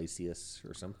Mr. Iglesias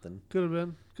or something. Could have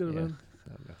been. Could have Yeah. been. I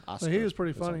don't know. But Oscar he was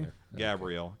pretty on funny. there.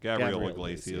 Gabriel Gabriel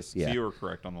Iglesias. Iglesias, So yeah. you were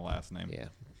correct on the last name. Yeah.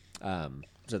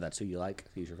 So that's who you like?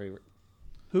 He's your favorite?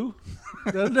 Who?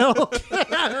 No.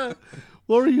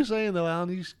 What were you saying though,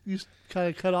 Alan? You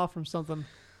kind of cut off from something.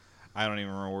 I don't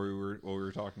even remember what we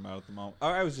were talking about at the moment.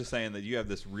 I was just saying that you have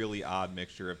this really odd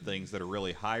mixture of things that are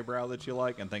really highbrow that you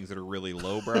like and things that are really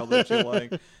lowbrow that you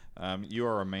like. You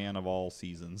are a man of all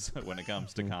seasons when it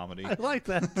comes to comedy. I like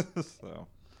that. So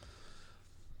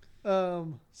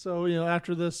So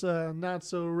after this not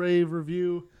so rave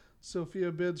review,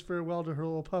 Sophia bids farewell to her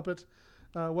little puppet,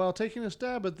 while taking a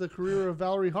stab at the career of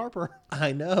Valerie Harper.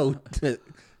 I know.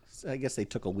 I guess they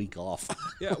took a week off.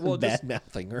 Yeah, well, bad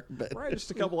mouthing her. But Right,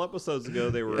 just a couple episodes ago,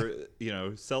 they were,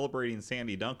 celebrating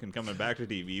Sandy Duncan coming back to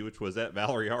TV, which was at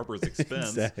Valerie Harper's expense.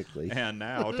 Exactly. And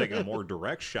now taking a more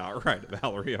direct shot right at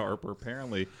Valerie Harper.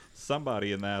 Apparently,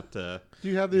 somebody in that. Do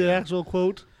you have the actual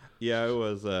quote? Yeah, it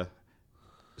was.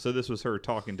 So this was her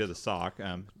talking to the sock.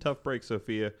 Tough break,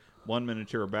 Sophia. 1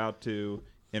 minute you're about to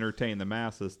entertain the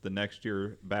masses. The next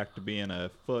you're back to being a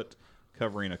foot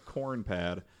covering a corn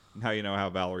pad. Now you know how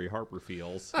Valerie Harper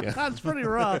feels. That's pretty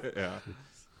rough. Yeah.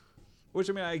 Which,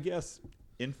 I mean, I guess,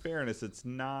 in fairness, it's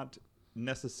not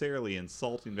necessarily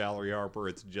insulting Valerie Harper.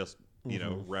 It's just,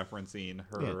 referencing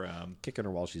her. Yeah. Kicking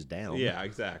her while she's down. Yeah,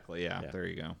 exactly. Yeah, there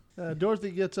you go.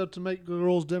 Dorothy gets up to make the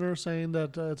girls dinner, saying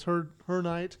that it's her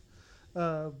night.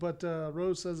 But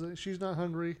Rose says that she's not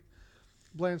hungry.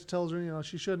 Blanche tells her,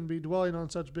 she shouldn't be dwelling on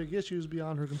such big issues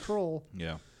beyond her control.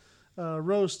 Yeah.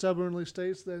 Rose stubbornly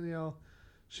states that,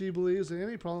 she believes that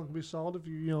any problem can be solved if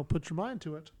you, put your mind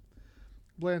to it.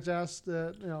 Blanche asks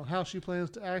that, how she plans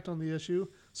to act on the issue,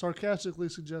 sarcastically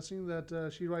suggesting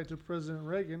that she'd write to President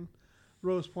Reagan.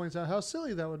 Rose points out how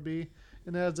silly that would be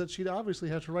and adds that she'd obviously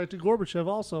have to write to Gorbachev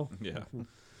also. Yeah.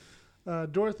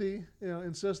 Dorothy,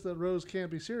 insists that Rose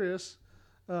can't be serious,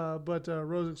 but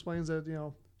Rose explains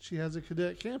that, she has a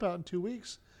cadet camp out in 2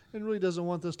 weeks and really doesn't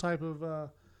want this type of,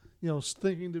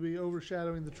 thinking to be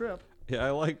overshadowing the trip. Yeah,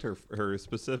 I liked her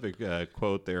specific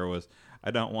quote there was,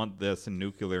 I don't want this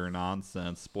nuclear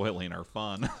nonsense spoiling our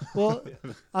fun. Well,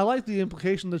 I like the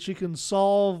implication that she can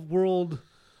solve world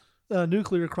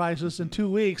nuclear crisis in 2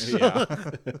 weeks. Yeah.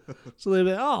 So they'd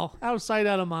be, out of sight,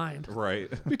 out of mind. Right.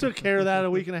 We took care of that a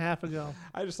week and a half ago.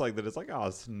 I just like that it's like,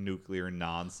 it's nuclear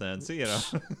nonsense,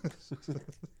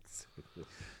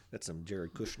 That's some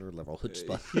Jared Kushner level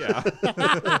chutzpah.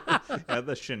 Yeah,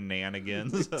 the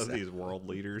shenanigans of these world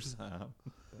leaders.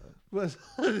 But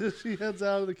she heads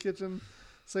out of the kitchen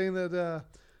saying that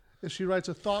if she writes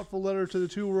a thoughtful letter to the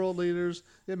two world leaders,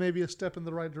 it may be a step in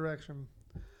the right direction.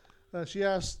 She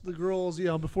asks the girls,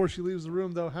 before she leaves the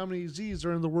room, though, how many Z's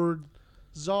are in the word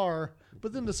czar,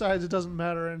 but then decides it doesn't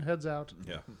matter and heads out.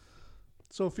 Yeah.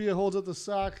 Sophia holds up the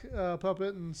sock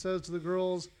puppet and says to the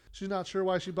girls she's not sure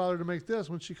why she bothered to make this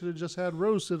when she could have just had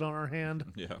Rose sit on her hand.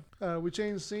 Yeah. We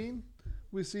change scene.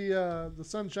 We see the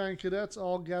Sunshine Cadets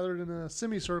all gathered in a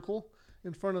semicircle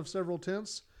in front of several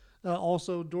tents.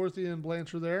 Also, Dorothy and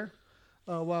Blanche are there,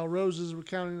 while Rose is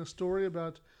recounting a story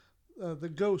about the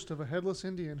ghost of a headless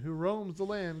Indian who roams the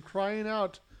land crying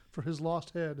out for his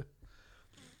lost head.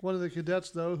 One of the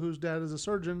cadets, though, whose dad is a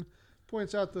surgeon,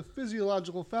 points out the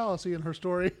physiological fallacy in her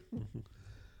story.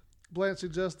 Blanche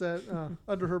suggests that,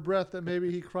 under her breath, that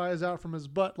maybe he cries out from his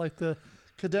butt like the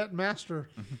cadet master,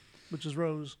 which is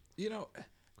Rose.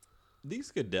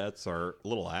 These cadets are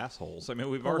little assholes. I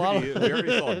mean, we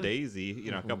already saw Daisy,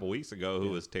 a couple weeks ago, who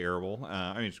was terrible.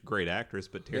 She's a great actress,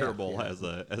 but terrible as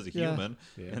a human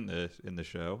in the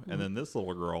show. And then this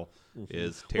little girl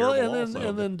is terrible.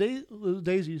 And then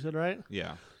Daisy, you said, right?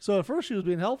 Yeah. So at first she was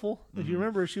being helpful. If you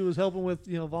remember, she was helping with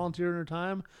volunteering her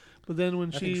time. But then when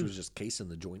I think she was just casing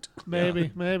the joint.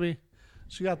 Maybe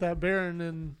she got that Baron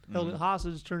and held it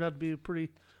hostage. Turned out to be a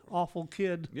pretty awful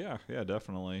kid. Yeah,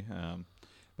 definitely.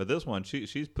 But this one, she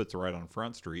puts it right on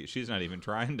Front Street. She's not even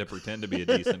trying to pretend to be a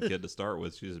decent kid to start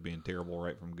with. She's just being terrible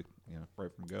right from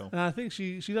go. And I think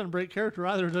she doesn't break character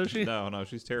either, does she? No,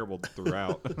 she's terrible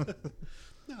throughout.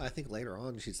 No, I think later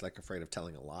on she's like afraid of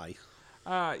telling a lie.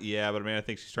 Yeah, but I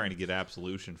think she's trying to get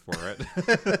absolution for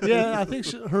it. Yeah, I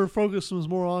think her focus was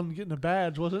more on getting a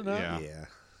badge, was it not? Yeah.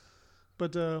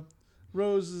 But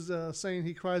Rose is saying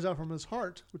he cries out from his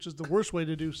heart, which is the worst way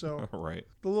to do so. Right.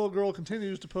 The little girl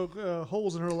continues to poke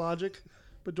holes in her logic,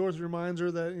 but Dorothy reminds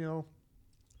her that,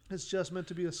 it's just meant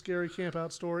to be a scary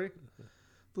camp-out story.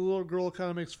 The little girl kind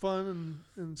of makes fun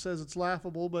and says it's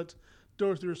laughable, but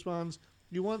Dorothy responds,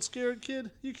 "You want scared,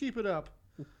 kid? You keep it up."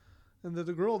 And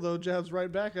the girl, though, jabs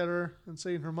right back at her and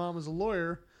saying her mom is a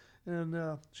lawyer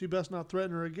and she best not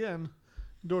threaten her again.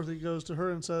 Dorothy goes to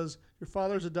her and says, "Your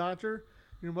father's a doctor?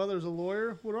 Your mother's a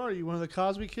lawyer? What are you, one of the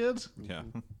Cosby kids?" Yeah.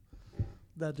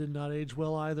 That did not age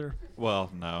well either.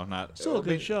 Well, no, not still a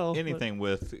good show. Anything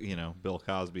with Bill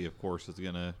Cosby, of course, is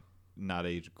gonna not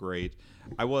age great.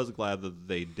 I was glad that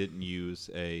they didn't use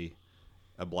a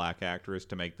black actress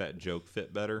to make that joke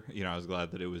fit better. I was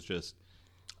glad that it was just.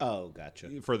 Oh,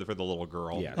 gotcha. For the little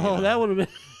girl. Yeah. Oh, that would have been.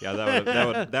 Yeah,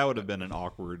 that would have been an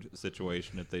awkward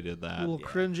situation if they did that. A little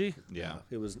cringy. Yeah.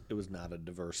 It was not a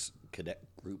diverse cadet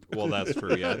group. Well, that's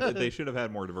true. Yeah, they should have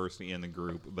had more diversity in the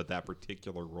group, but that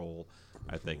particular role,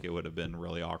 I think it would have been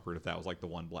really awkward if that was like the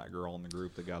one black girl in the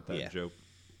group that got that joke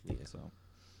So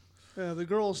The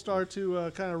girls start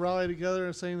to kind of rally together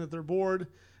and saying that they're bored.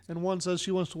 And one says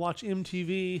she wants to watch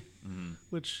MTV,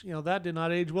 which, that did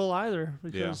not age well either.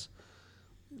 Because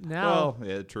now, well,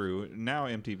 yeah, true. Now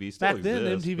MTV still back then,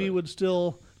 exists, MTV but- would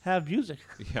still have music.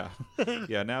 Yeah,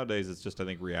 yeah. Nowadays, it's just I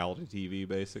think reality TV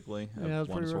basically Yeah, of it's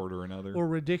one pretty sort or another. Or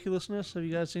Ridiculousness. Have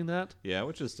you guys seen that? Yeah,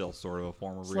 which is still sort of a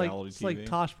form of It's like, reality it's TV. like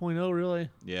Tosh.0, really.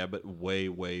 Yeah, but way,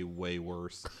 way, way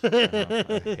worse.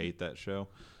 I hate that show.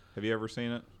 Have you ever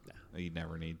seen it? No. You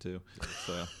never need to.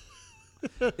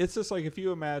 It's just like if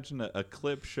you imagine a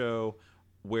clip show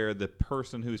where the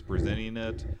person who's presenting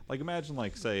it, like imagine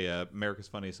like say America's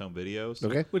Funniest Home Videos.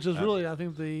 Okay. Which is really, I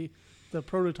think, the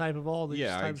prototype of all these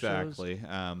Yeah, type exactly.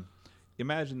 shows.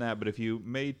 Imagine that, but if you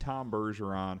made Tom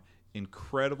Bergeron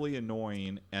incredibly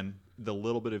annoying and the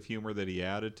little bit of humor that he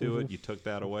added to it, you took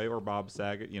that away, or Bob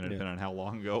Saget, depending on how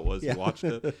long ago it was you watched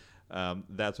it.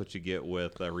 That's what you get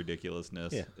with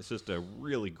ridiculousness. Yeah. It's just a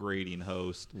really grating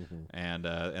host, and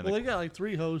Well, they got like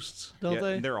 3 hosts, don't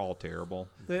they? They're all terrible.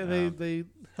 They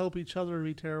help each other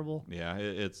be terrible. Yeah,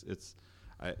 it's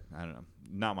I don't know,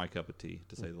 not my cup of tea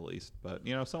to say the least. But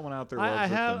someone out there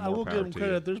loves I will give them them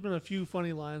credit. There's been a few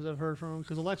funny lines I've heard from him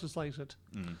because Alexis likes it.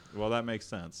 Well, that makes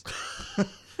sense.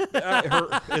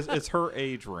 It's her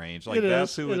age range. Like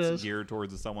that's who it's geared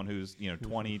towards, is someone who's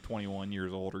 20, 21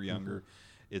 years old or younger.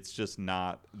 It's just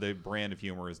not, the brand of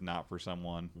humor is not for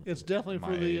someone. It's definitely my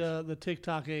for age. the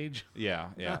TikTok age. Yeah.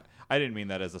 I didn't mean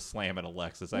that as a slam at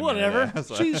Alexis. I mean Whatever.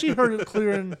 that as She heard it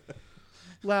clear and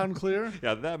loud and clear.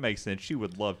 Yeah, that makes sense. She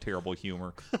would love terrible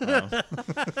humor. But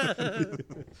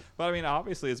I mean,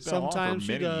 obviously, it's been Sometimes on she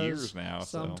for many does. years now.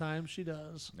 Sometimes she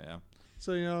does.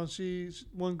 So, yeah. So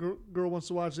one girl wants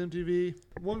to watch MTV.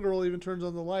 One girl even turns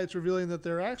on the lights, revealing that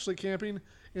they're actually camping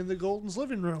in the Goldens'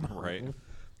 living room. Right.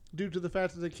 Due to the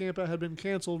fact that the camp out had been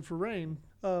canceled for rain.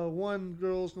 One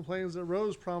girl complains that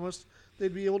Rose promised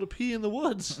they'd be able to pee in the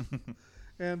woods.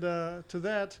 And to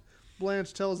that,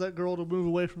 Blanche tells that girl to move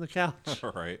away from the couch.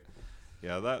 Right.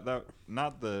 Yeah, that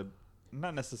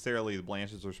not necessarily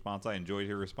Blanche's response. I enjoyed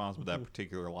her response, but that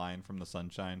particular line from the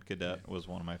Sunshine Cadet was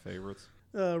one of my favorites.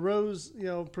 Rose,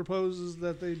 proposes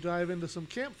that they dive into some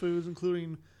camp foods,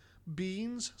 including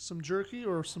beans, some jerky,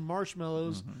 or some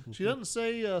marshmallows. She doesn't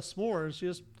say s'mores. She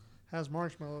just has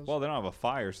marshmallows. Well, they don't have a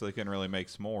fire, so they couldn't really make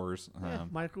s'mores.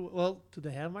 Well, did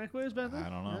they have microwaves back then? I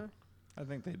don't know. Yeah. I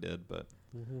think they did, but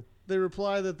They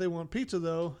reply that they want pizza,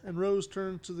 though, and Rose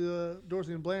turns to the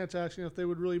Dorothy and Blanche, asking if they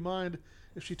would really mind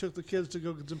if she took the kids to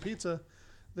go get some pizza.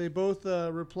 They both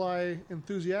reply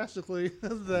enthusiastically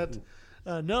that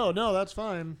no, that's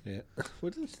fine. Yeah.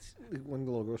 What is one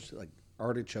little girl like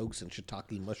artichokes and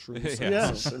shiitake mushrooms? Yeah.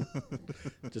 Yes.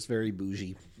 Just very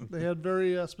bougie. They had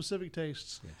very specific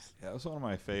tastes. yeah, it was one of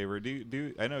my favorite.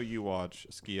 I know you watch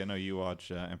Ski. I know you watch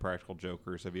Impractical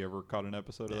Jokers. Have you ever caught an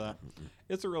episode of that?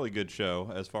 It's a really good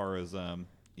show as far as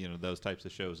those types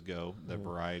of shows go. The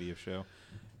variety of show.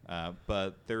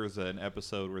 But there's an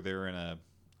episode where they're in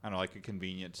like a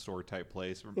convenience store type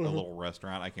place, a little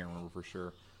restaurant. I can't remember for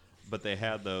sure. But they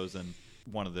had those, and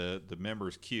one of the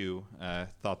members, Q,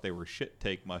 thought they were shit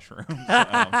take mushrooms.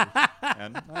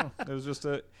 And it was just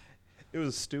it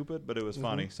was stupid, but it was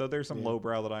funny. So there's some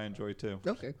lowbrow that I enjoy too.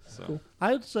 Okay. So Cool.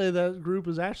 I'd say that group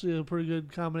is actually a pretty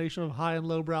good combination of high and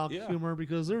lowbrow Yeah. humor,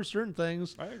 because there are certain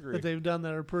things I agree. that they've done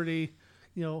that are pretty,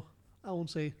 I won't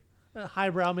say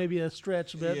highbrow, maybe a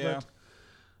stretch a bit, Yeah.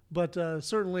 but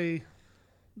certainly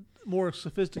more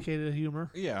sophisticated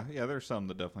humor. Yeah, there's some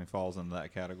that definitely falls into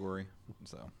that category.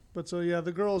 So But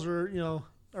the girls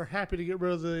are happy to get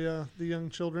rid of the young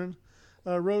children.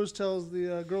 Rose tells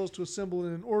the girls to assemble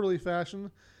in an orderly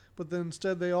fashion, but then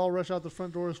instead they all rush out the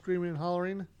front door screaming and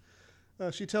hollering.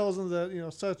 She tells them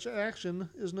that such action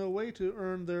is no way to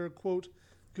earn their quote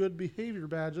good behavior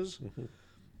badges.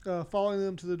 Following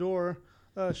them to the door,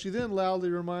 she then loudly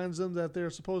reminds them that they're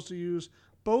supposed to use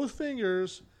both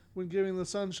fingers when giving the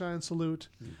sunshine salute,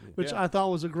 which Yeah. I thought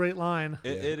was a great line.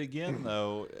 it again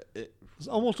though. It's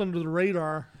almost under the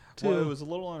radar too. Well, it was a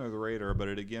little under the radar, but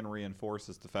it again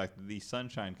reinforces the fact that these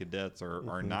Sunshine Cadets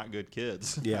are not good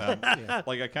kids. Yeah. Yeah.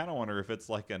 Like I kind of wonder if it's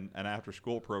like an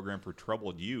after-school program for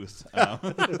troubled youth,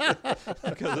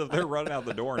 because if they're running out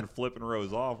the door and flipping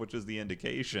Rose off, which is the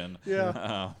indication,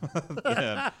 Yeah.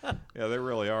 then, they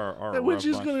really are. a when rough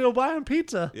she's bunch. going to go buy them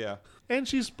pizza. Yeah. And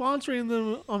she's sponsoring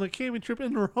them on a camping trip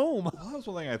in her home. Well, that was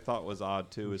one thing I thought was odd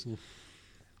too. Is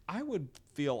I would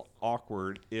feel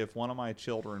awkward if one of my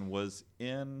children was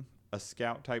in a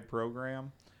scout type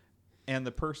program and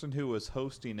the person who was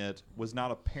hosting it was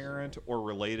not a parent or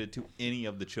related to any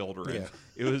of the children. Yeah.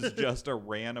 It was just a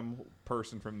random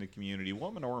person from the community,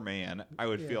 woman or man. I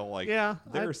would feel like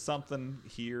there's something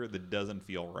here that doesn't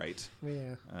feel right.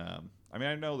 Yeah. I mean,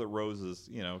 I know that Rose is,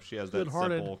 she has that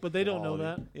Good-hearted, simple but they don't know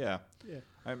quality. that.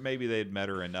 Yeah. Maybe they'd met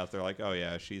her enough. They're like, oh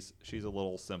yeah, she's a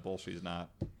little simple. She's not,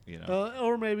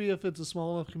 Or maybe if it's a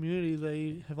small enough community,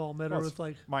 they have all met her Well, with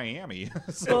like. Miami.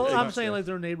 So Well, I'm saying like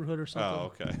their neighborhood or something.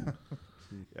 Oh, okay.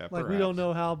 Yeah, Like we don't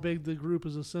know how big the group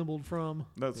is assembled from.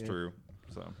 That's true.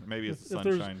 So maybe it's the If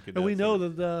there's- Sunshine Cadets. and we know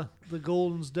that the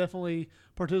Goldens definitely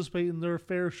participate in their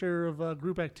fair share of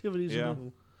group activities. Yeah.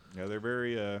 Yeah, they're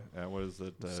very, what is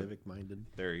it? Civic minded.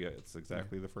 There you go. It's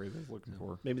exactly the phrase I was looking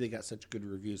for. Maybe they got such good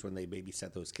reviews when they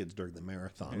babysat those kids during the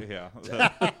marathon. Yeah.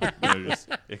 Just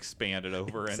expand it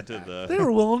over into They the.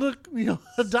 were willing to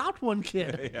adopt one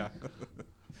kid. Yeah.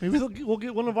 Maybe we'll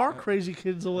get one of our crazy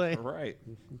kids away. Right.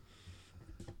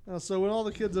 So when all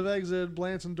the kids have exited,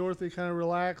 Blanche and Dorothy kind of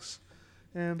relax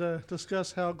and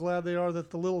discuss how glad they are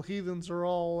that the little heathens are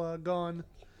all gone.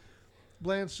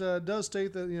 Blanche does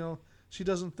state that she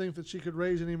doesn't think that she could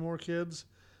raise any more kids,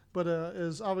 but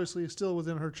is obviously still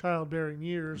within her childbearing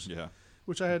years. Yeah.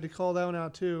 Which I had to call that one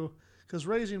out too, because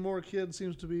raising more kids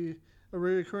seems to be a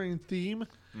recurring theme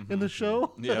in the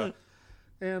show. Yeah.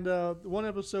 And one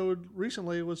episode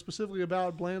recently was specifically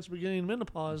about Blanche beginning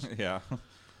menopause. Yeah.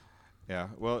 Yeah.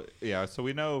 Well, yeah. So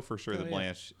we know for sure that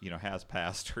Blanche, has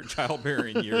passed her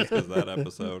childbearing years because of that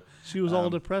episode. She was all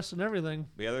depressed and everything.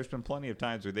 But yeah, there's been plenty of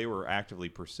times where they were actively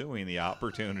pursuing the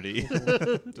opportunity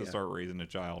to start raising a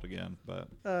child again.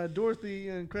 But Dorothy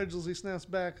incredulously snaps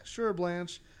back, "Sure,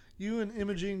 Blanche, you and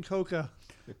Imogene Coca."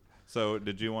 So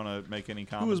did you want to make any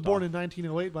comments? Who was born in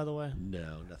 1908, by the way.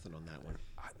 No, nothing on that one.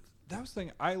 That was the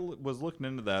thing. I was looking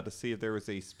into that to see if there was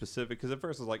a specific, because at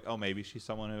first I was like, oh, maybe she's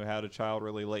someone who had a child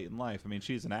really late in life. I mean,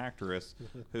 she's an actress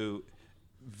who,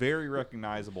 very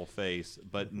recognizable face,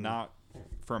 but not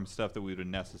from stuff that we would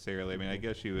necessarily. I mean, I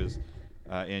guess she was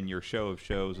in your show of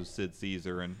shows with Sid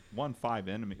Caesar and won 5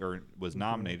 Emmy, or was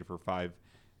nominated for 5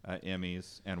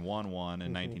 Emmys and won one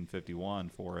in 1951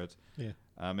 for it. Yeah.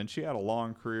 And she had a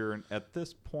long career, and at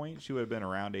this point, she would have been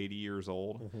around 80 years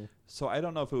old. So I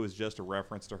don't know if it was just a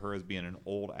reference to her as being an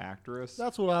old actress.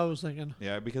 That's what I was thinking.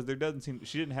 Yeah, because there doesn't seem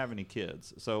she didn't have any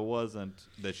kids, so it wasn't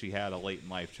that she had a late in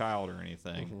life child or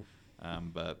anything.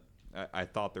 But I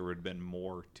thought there would have been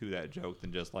more to that joke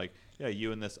than just like, yeah,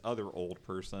 you and this other old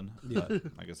person. Yeah. But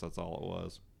I guess that's all it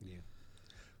was. Yeah.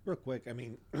 Real quick, I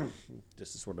mean,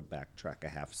 just to sort of backtrack a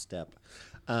half step,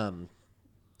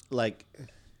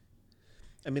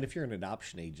 if you're an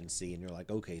adoption agency and you're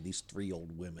like, okay, these 3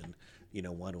 old women,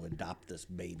 want to adopt this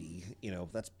baby,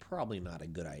 that's probably not a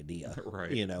good idea,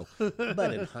 Right.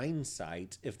 But in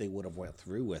hindsight, if they would have went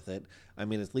through with it, I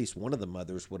mean, at least one of the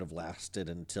mothers would have lasted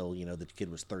until, the kid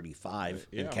was 35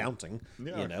 and counting,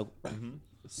 Yeah.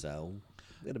 So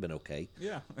it'd have been okay.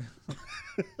 Yeah.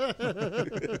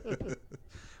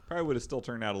 Probably would have still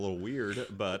turned out a little weird,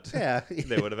 but Yeah.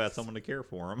 they would have had someone to care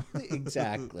for them.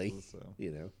 Exactly. So.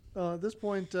 At this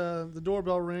point, the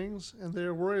doorbell rings, and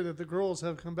they're worried that the girls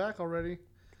have come back already.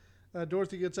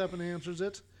 Dorothy gets up and answers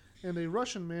it, and a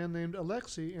Russian man named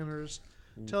Alexei enters,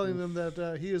 telling them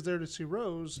that he is there to see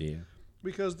Rose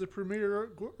because Premier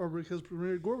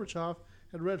Gorbachev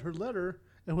had read her letter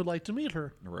and would like to meet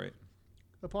her. Right.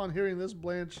 Upon hearing this,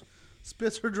 Blanche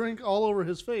spits her drink all over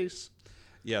his face.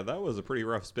 Yeah, that was a pretty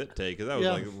rough spit take, because that was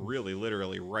like really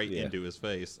literally right into his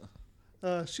face.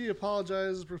 She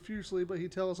apologizes profusely, but he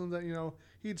tells him that,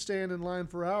 he'd stand in line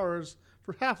for hours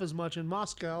for half as much in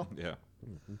Moscow. Yeah.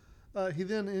 He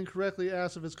then incorrectly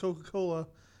asks if it's Coca-Cola,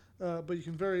 but you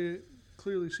can very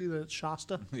clearly see that it's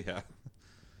Shasta. Yeah.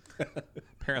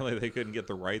 Apparently they couldn't get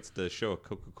the rights to show a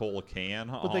Coca-Cola can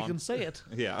But they can say it.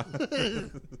 Yeah.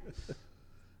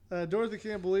 Dorothy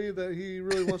can't believe that he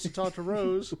really wants to talk to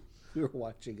Rose. We were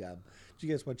watching. Did you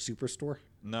guys watch Superstore?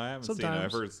 No, I haven't seen it. I've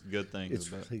heard good things.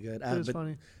 It's really good. It is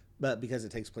funny. But because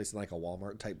it takes place in like a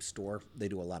Walmart type store, they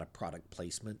do a lot of product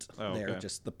placement there. Okay.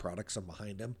 Just the products are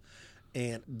behind them.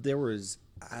 And there was,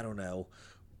 I don't know,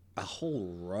 a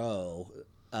whole row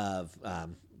of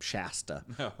Shasta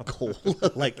cola,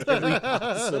 like every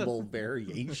possible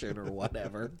variation or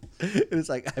whatever. And it's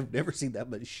like, I've never seen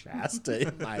that much Shasta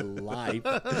in my life,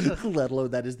 let alone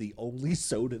that is the only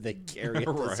soda they carry at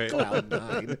this Right.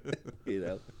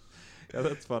 Cloud9, Yeah,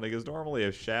 that's funny because normally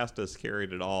if Shasta's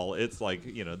carried at all, it's like,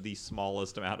 the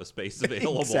smallest amount of space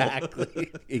available.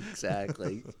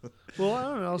 Exactly. Well, I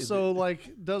don't know. So,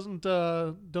 like, don't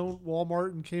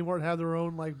Walmart and Kmart have their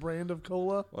own like brand of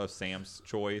cola? Well, Sam's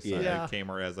Choice. Yeah.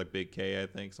 Kmart has like Big K, I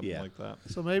think, something Yeah. like that.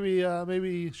 So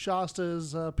maybe Shasta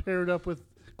is paired up with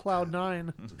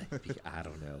Cloud9. I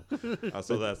don't know.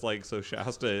 So that's like, so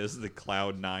Shasta is the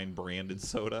Cloud9 branded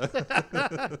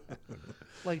soda.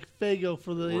 Like Fago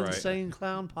for the Right. insane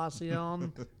clown posse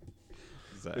on.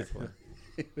 Exactly.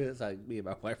 It's like me and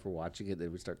my wife were watching it,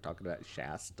 and we start talking about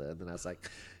Shasta, and then I was like,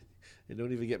 "And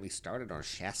don't even get me started on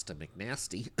Shasta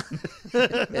McNasty."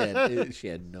 And she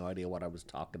had no idea what I was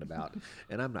talking about,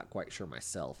 and I'm not quite sure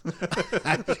myself.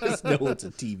 I just know it's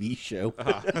a TV show.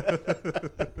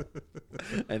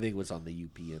 I think it was on the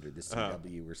UP under the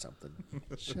CW or something.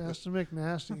 Shasta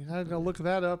McNasty. I gotta look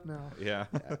that up now. Yeah.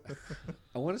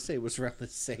 I want to say it was around the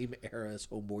same era as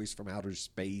Homeboys from Outer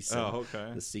Space. and Oh,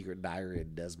 okay. The Secret Diary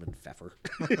of Desmond Pfeffer.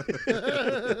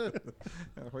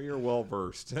 Well, you're well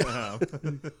versed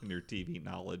in your TV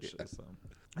knowledge.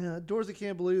 So. Dorothy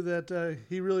can't believe that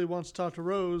he really wants to talk to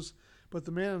Rose, but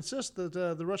the man insists that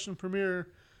the Russian premier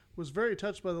was very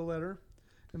touched by the letter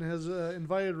and has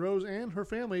invited Rose and her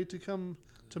family to come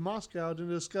to Moscow to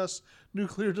discuss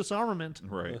nuclear disarmament,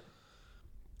 Right.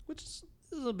 which is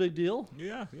a big deal.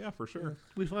 Yeah, for sure.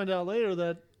 We find out later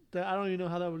that I don't even know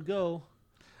how that would go.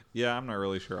 Yeah, I'm not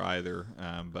really sure either.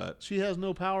 But She has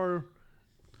no power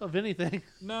of anything.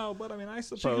 no, but I mean, I She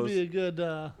could suppose be a good,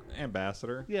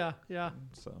 ambassador. yeah.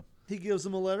 So He gives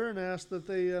them a letter and asks that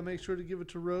they make sure to give it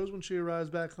to Rose when she arrives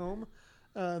back home.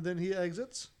 Then he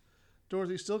exits.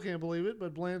 Dorothy still can't believe it,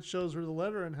 but Blanche shows her the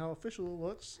letter and how official it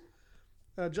looks.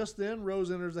 Just then, Rose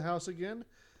enters the house again,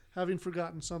 having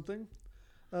forgotten something.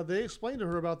 They explain to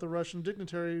her about the Russian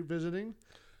dignitary visiting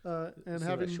and Seemed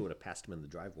having. like she would have passed him in the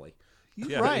driveway.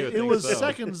 Yeah, Right, you would it think was so.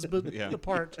 seconds Yeah.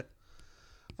 apart.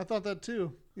 I thought that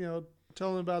too.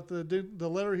 Telling about the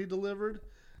letter he delivered,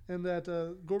 and that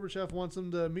Gorbachev wants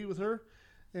him to meet with her,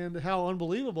 and how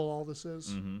unbelievable all this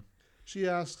is. Mm-hmm. She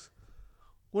asks,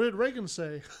 "What did Reagan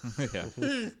say?" Yeah.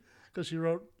 Because she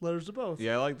wrote letters to both.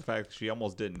 Yeah, I like the fact that she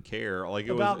almost didn't care. Like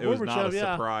it About was not a Gorbachev,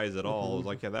 yeah. surprise at all. It was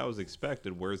like, yeah, that was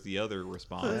expected. Where's the other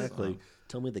response? Exactly.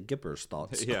 Tell me the Gipper's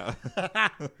thoughts. Yeah.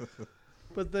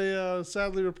 But they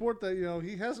sadly report that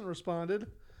he hasn't responded.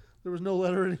 There was no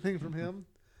letter or anything from him.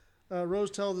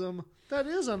 Rose tells them, "That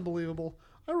is unbelievable.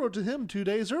 I wrote to him 2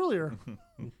 days earlier."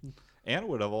 And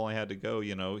would have only had to go,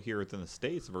 here within the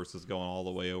States versus going all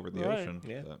the way over the Right. ocean.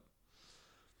 Yeah.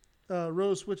 But-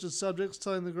 Rose switches subjects,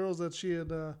 telling the girls that she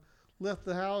had left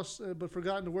the house but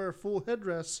forgotten to wear a full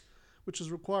headdress, which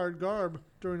is required garb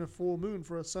during a full moon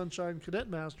for a sunshine cadet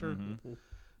master.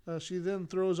 She then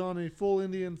throws on a full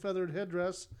Indian feathered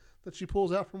headdress that she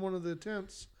pulls out from one of the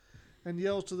tents and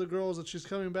yells to the girls that she's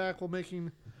coming back while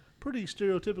making pretty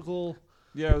stereotypical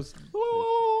yeah, it was.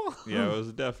 Yeah, it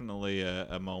was definitely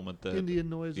a moment that Indian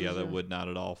noises. yeah, that would not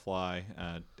at all fly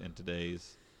in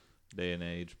today's day and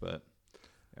age, but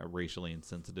racially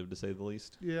insensitive to say the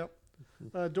least. Yeah.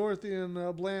 Dorothy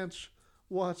and Blanche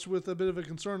watch with a bit of a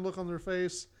concerned look on their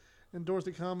face, and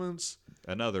Dorothy comments,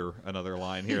 Another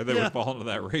line here that Yeah. would fall into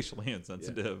that racially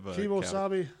insensitive.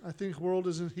 "Kimosabe, I think world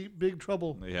is in big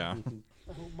trouble." Yeah.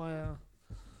 I hope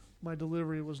my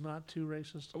delivery was not too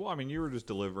racist. Well, I mean, you were just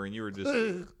delivering. You were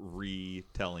just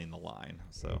retelling the line,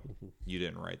 so you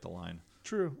didn't write the line.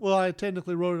 True. Well, I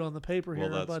technically wrote it on the paper Well, here,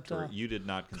 that's but true. You did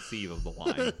not conceive of the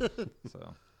line,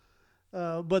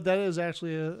 so. but that is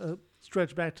actually a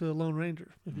stretch back to the Lone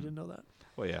Ranger. If you didn't know that.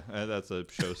 Well, yeah, that's a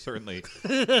show certainly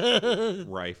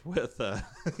rife with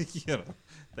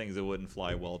things that wouldn't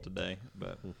fly well today.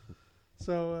 But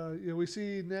So we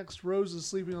see next Rose is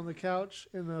sleeping on the couch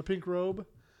in a pink robe.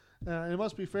 It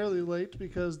must be fairly late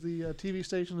because the TV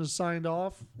station is signed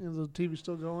off. The TV's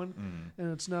still going,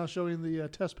 and it's now showing the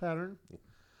test pattern.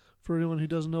 For anyone who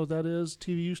doesn't know what that is,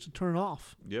 TV used to turn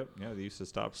off, yep, yeah, they used to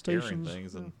stop scaring Stations,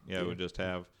 things, and it would just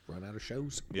have. Run out of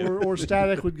shows. Yeah. or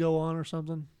static would go on or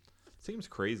something. Seems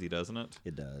crazy, doesn't it?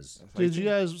 It does. Did you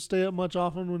guys stay up much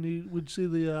often when you would see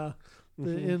the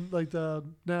end, like the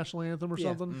national anthem or Yeah.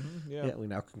 something? Mm-hmm, Yeah. We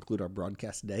now conclude our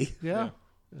broadcast day. Yeah.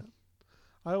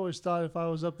 I always thought if I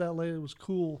was up that late, it was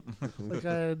cool. Like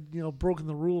I had, broken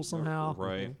the rules somehow.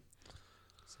 Right.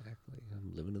 Exactly.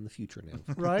 I'm living in the future now.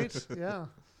 Right? Yeah.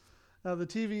 The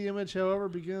TV image, however,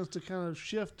 begins to kind of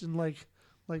shift and like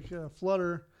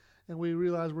flutter, and we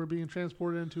realize we're being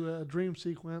transported into a dream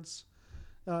sequence.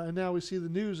 And now we see the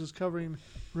news is covering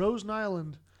Rose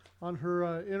Nyland on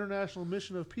her international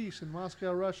mission of peace in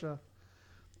Moscow, Russia,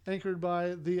 anchored by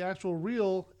the actual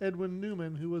real Edwin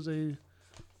Newman, who was a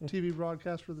TV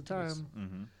broadcaster at the time.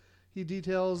 Mm-hmm. He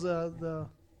details that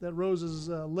Rose's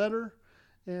letter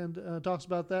and talks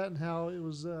about that and how it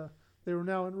was they were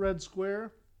now in Red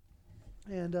Square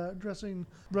and addressing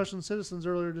Russian citizens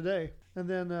earlier today. And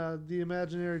then the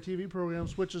imaginary TV program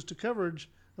switches to coverage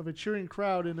of a cheering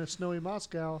crowd in a snowy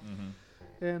Moscow,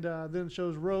 and then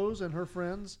shows Rose and her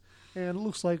friends, and it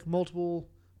looks like multiple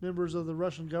members of the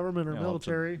Russian government or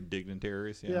military.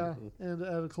 Dignitaries, Yeah, and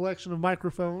a collection of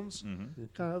microphones, Mm-hmm.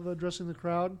 kind of addressing the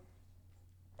crowd.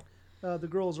 The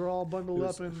girls are all bundled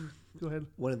up and... Go ahead.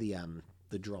 One of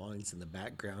the drawings in the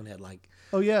background had like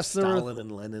Oh, yes. There Stalin and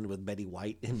Lenin with Betty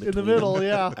White in between. in the middle, them.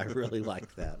 yeah. I really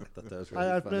liked that. I thought that was really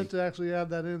I funny. meant to actually add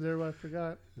that in there, but I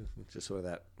forgot. Just sort of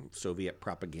that Soviet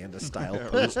propaganda style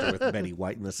poster with Betty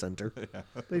White in the center.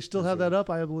 They still have that up,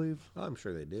 I believe. Oh, I'm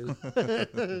sure they do.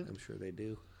 I'm sure they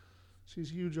do. She's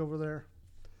huge over there.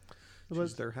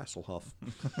 She's their Hasselhoff.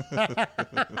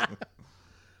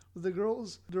 The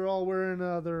girls, they're all wearing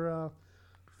their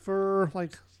fur,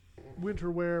 like winter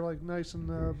wear, like nice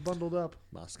and bundled up.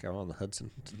 Moscow on the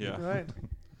Hudson. Yeah. Right.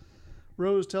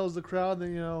 Rose tells the crowd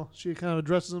that, she kind of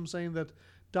addresses them saying that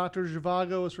Dr.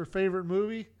 Zhivago is her favorite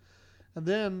movie. And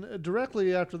then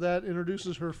directly after that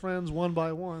introduces her friends one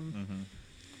by one. Mm-hmm.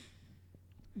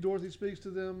 Dorothy speaks to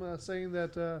them saying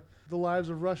that the lives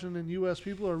of Russian and U.S.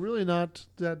 people are really not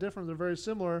that different. They're very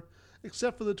similar,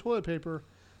 except for the toilet paper,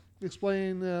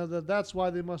 explaining that that's why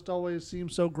they must always seem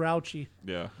so grouchy.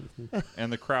 Yeah.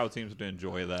 And the crowd seems to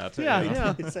enjoy that. Yeah, you know?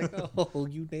 yeah. It's like, oh,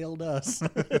 you nailed us.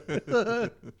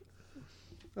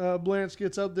 Blanche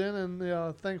gets up then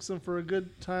and thanks them for a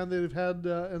good time they've had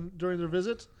during their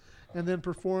visit, and then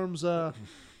performs a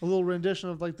little rendition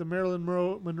of like the Marilyn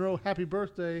Monroe Happy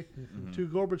Birthday to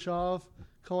Gorbachev,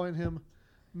 calling him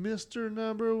Mr.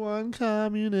 Number One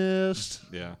Communist,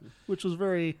 Yeah. which was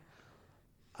very...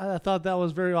 I thought that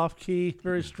was very off-key,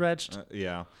 very stretched.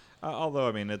 Yeah. Although,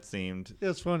 I mean, it seemed...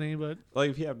 It's funny, but... Like,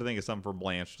 if you have to think of something for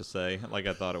Blanche to say, like,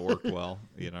 I thought it worked well.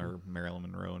 Her Marilyn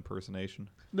Monroe impersonation.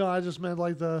 No, I just meant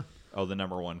like the... Oh, the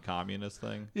number one communist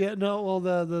thing? Yeah, no, well,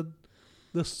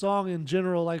 the song in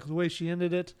general, like the way she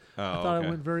ended it, Oh, I thought okay. it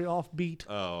went very offbeat.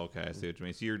 Oh, okay. I see what you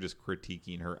mean. So you're just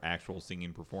critiquing her actual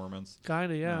singing performance?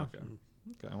 Kind of, yeah. Okay.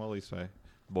 Okay. Well, at least I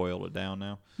boiled it down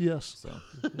now. Yes.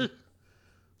 So...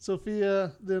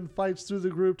 Sophia then fights through the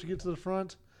group to get to the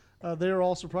front. They're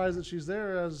all surprised that she's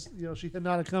there, as she had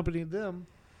not accompanied them.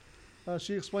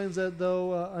 She explains that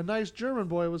though a nice German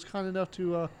boy was kind enough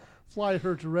to fly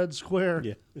her to Red Square.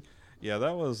 Yeah. Yeah,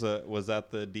 that was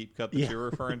that the deep cut that Yeah. you were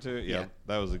referring to? Yeah, Yeah.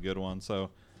 that was a good one. So,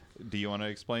 do you want to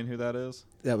explain who that is?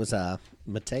 That was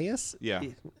Mateus. Yeah.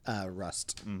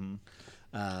 Rust. Mm-hmm.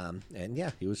 And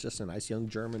yeah, he was just a nice young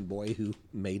German boy who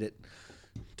made it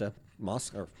to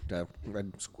Moscow, to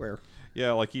Red Square.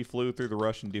 Yeah, like he flew through the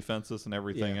Russian defenses and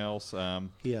everything Yeah. else.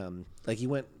 He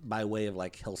went by way of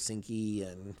like Helsinki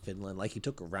and Finland. Like he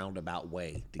took a roundabout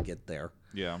way to get there.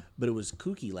 Yeah. But it was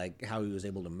kooky, like how he was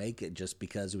able to make it, just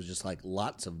because it was just like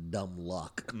lots of dumb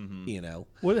luck.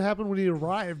 What happened when he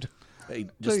arrived? He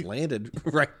just Like- landed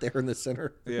right there in the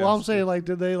center. Yeah. Well, I'm saying, like,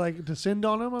 did they like descend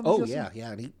on him? I'm Oh guessing?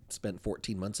 yeah, and he spent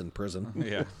 14 months in prison.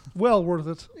 Yeah. Well worth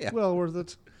it. Yeah. Well worth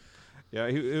it. Yeah,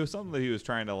 it was something that he was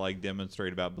trying to like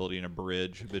demonstrate about building a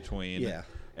bridge between. Yeah.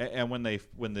 And when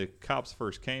the cops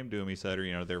first came to him, he said,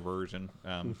 or their version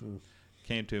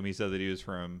came to him, he said that he was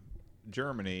from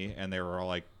Germany, and they were all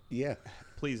like, Yeah,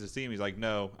 pleased to see him. He's like,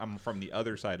 no, I'm from the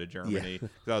other side of Germany, because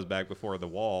I was back before the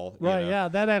wall. you Right, know? yeah.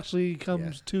 That actually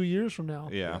comes Yeah. 2 years from now.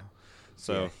 Yeah.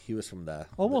 So yeah, he was from the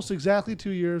Almost exactly 2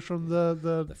 years from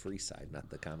the free side, not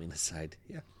the communist side.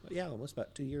 Yeah, almost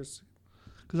about 2 years.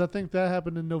 because I think that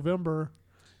happened in November,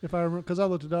 if I remember, because I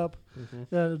looked it up.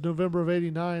 November of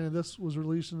 '89, and this was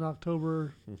released in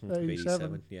October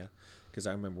 '87. Yeah, because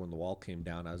I remember when the wall came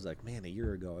down, I was like, man, a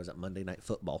year ago I was at Monday Night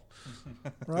Football.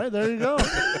 Right there, you go.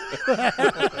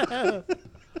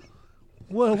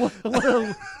 well,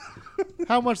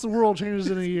 how much the world changes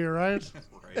in a year, right?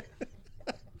 right.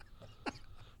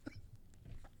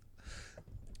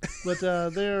 But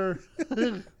there,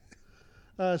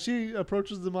 she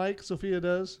approaches the mic. Sophia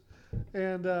does,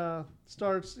 and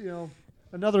starts,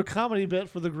 another comedy bit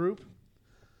for the group.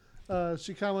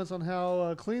 She comments on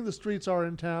how clean the streets are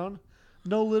in town,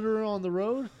 no litter on the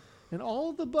road, and all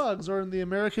of the bugs are in the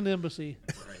American Embassy,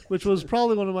 which was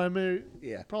probably one of my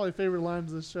Yeah, probably favorite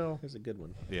lines of the show. here's a good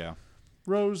one. Yeah.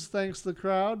 Rose thanks the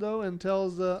crowd though, and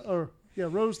tells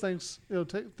Rose thanks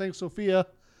thanks Sophia,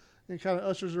 and kind of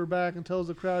ushers her back and tells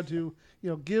the crowd to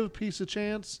give peace a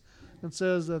chance, and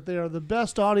says that they are the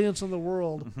best audience in the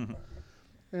world.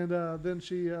 And then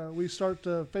we start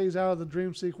to phase out of the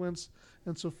dream sequence,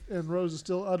 and Rose is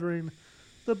still uttering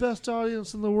the best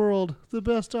audience in the world, the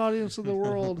best audience in the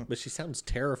world. But she sounds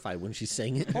terrified when she's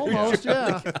saying it. Almost,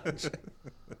 yeah.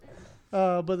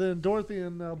 But then Dorothy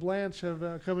and Blanche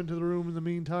have come into the room in the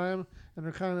meantime, and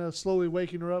they're kind of slowly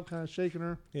waking her up, kind of shaking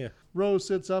her. Yeah. Rose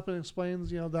sits up and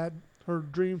explains, that her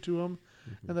dream to him,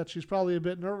 and that she's probably a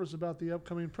bit nervous about the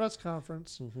upcoming press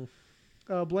conference.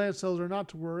 Blanche tells her not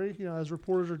to worry, as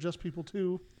reporters are just people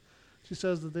too. She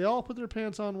says that they all put their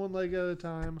pants on one leg at a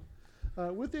time,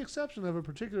 with the exception of a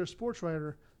particular sports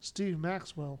writer, Steve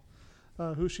Maxwell,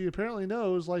 who she apparently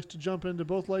knows likes to jump into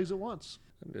both legs at once.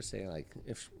 I'm just saying,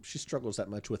 if she struggles that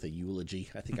much with a eulogy,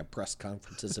 I think a press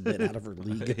conference is a bit out of her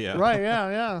league. Yeah. Right,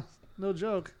 yeah. No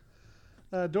joke.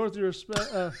 Dorothy That's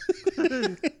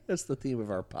the theme of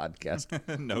our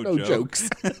podcast. No jokes.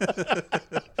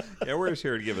 Yeah, we're just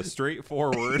here to give a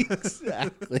straightforward.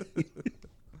 Exactly.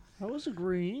 I was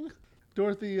agreeing.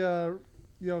 Dorothy,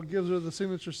 gives her the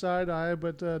signature side eye,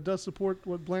 but does support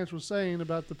what Blanche was saying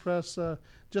about the press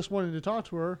just wanting to talk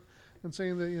to her and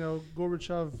saying that,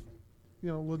 Gorbachev,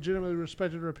 legitimately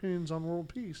respected her opinions on world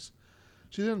peace.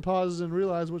 She then pauses and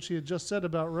realizes what she had just said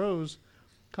about Rose,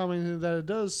 commenting that it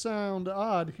does sound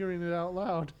odd hearing it out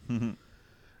loud.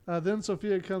 Then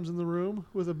Sophia comes in the room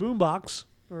with a boombox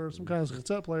or some kind of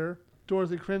cassette player.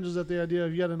 Dorothy cringes at the idea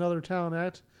of yet another talent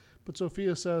act, but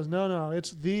Sophia says, no,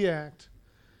 it's the act.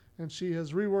 And she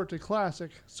has reworked a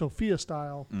classic, Sophia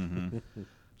style.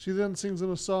 She then sings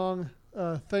them a song,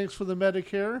 Thanks for the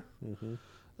Medicare,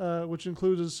 which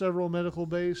includes several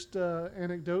medical-based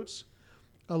anecdotes.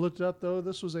 I looked it up, though.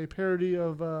 This was a parody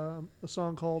of a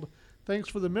song called Thanks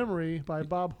for the Memory by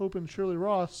Bob Hope and Shirley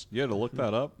Ross. You had to look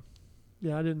that up?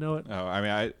 Yeah, I didn't know it. Oh, I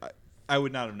mean, I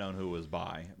would not have known who it was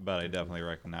by, but I definitely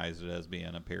recognized it as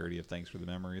being a parody of Thanks for the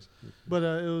Memories. But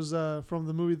it was from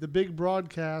the movie The Big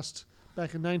Broadcast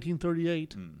back in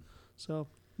 1938. So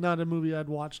not a movie I'd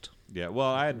watched. Yeah, well,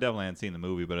 I definitely hadn't seen the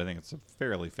movie, but I think it's a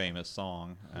fairly famous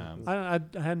song. I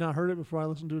had not heard it before I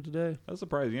listened to it today. That's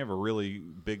surprising. You have a really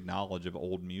big knowledge of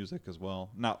old music as well.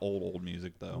 Not old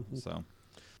music, though. So,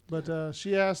 But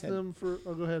she asked them for...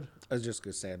 Oh, go ahead. I was just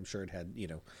going to say, I'm sure it had,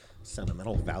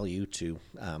 sentimental value to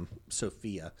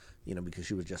Sophia, because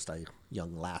she was just a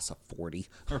young lass of 40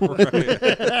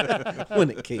 when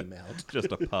it came out.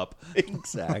 Just a pup.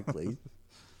 Exactly.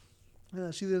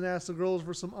 She then asked the girls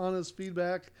for some honest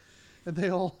feedback, and they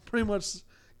all pretty much,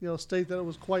 state that it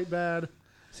was quite bad.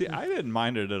 See, I didn't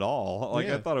mind it at all.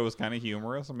 Yeah. I thought it was kind of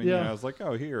humorous. I mean, Yeah. I was like,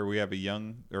 oh, here we have a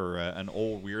young or an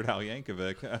old Weird Al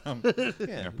Yankovic.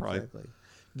 Yeah, probably. exactly.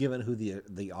 Given who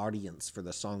the audience for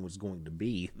the song was going to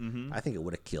be, I think it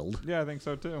would have killed. Yeah, I think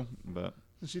so too. But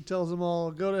And she tells them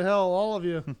all, go to hell, all of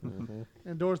you.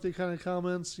 And Dorothy kind of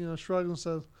comments, shrugs and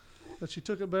says that she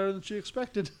took it better than she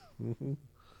expected.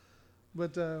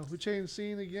 But we changed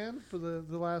scene again for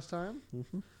the last time.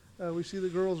 We see the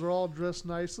girls are all dressed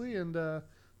nicely and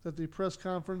that the press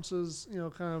conference is,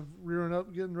 kind of rearing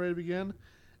up, getting ready to begin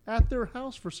at their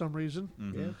house for some reason.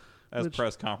 Yeah. as Which-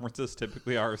 press conferences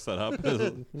typically are set up.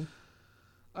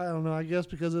 I don't know. I guess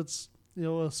because it's,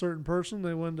 a certain person,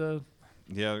 they wanted to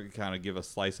Yeah, kind of give a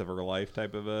slice of her life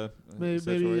type of a maybe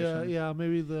situation.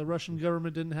 maybe the Russian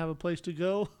government didn't have a place to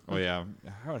go. Oh yeah,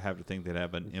 I would have to think they'd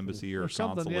have an embassy or, Or a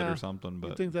something, consulate yeah. or something. I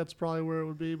But think that's probably where it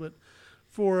would be. But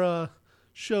for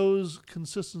show's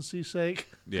consistency's sake,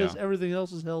 because Yeah. everything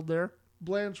else is held there.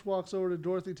 Blanche walks over to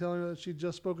Dorothy, telling her that she'd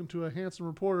just spoken to a handsome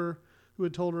reporter who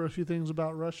had told her a few things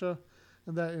about Russia,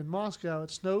 and that in Moscow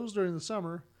it snows during the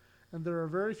summer, and there are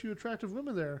very few attractive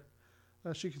women there.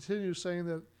 She continues saying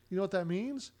that, you know what that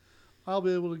means? I'll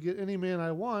be able to get any man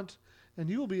I want, and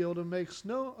you will be able to make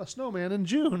a snowman in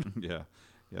June. yeah,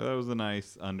 that was a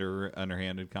nice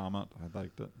underhanded comment. I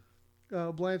liked it.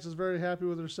 Blanche is very happy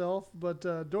with herself, but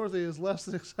Dorothy is less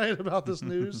than excited about this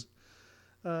news.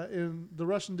 And the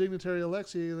Russian dignitary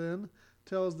Alexei then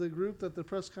tells the group that the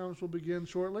press conference will begin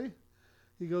shortly.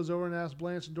 He goes over and asks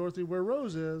Blanche and Dorothy where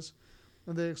Rose is,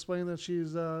 and they explain that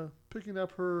she's picking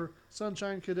up her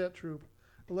Sunshine Cadet troop.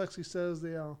 Alexei says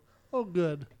oh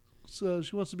good, so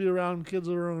she wants to be around kids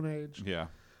of her own age, Yeah,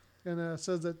 and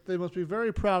says that they must be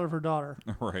very proud of her daughter.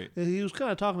 right. And he was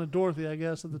kind of talking to Dorothy, I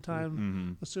guess, at the time,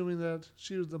 Mm-hmm. assuming that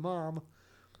she was the mom.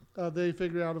 They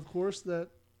figure out, of course, that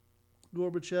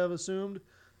Gorbachev assumed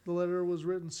the letter was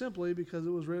written simply because it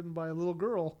was written by a little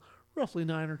girl, roughly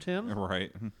 9 or 10.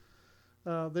 Right.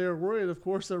 They are worried, of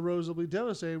course, that Rose will be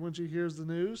devastated when she hears the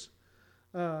news.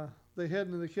 They head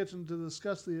into the kitchen to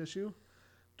discuss the issue.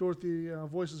 Dorothy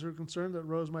voices her concern that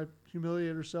Rose might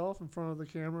humiliate herself in front of the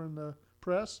camera and the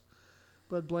press.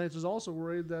 But Blanche is also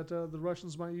worried that the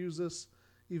Russians might use this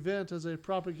event as a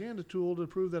propaganda tool to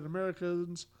prove that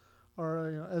Americans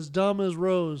are as dumb as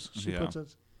Rose, she Yeah. puts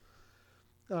it.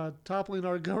 Toppling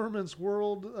our government's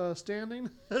world standing.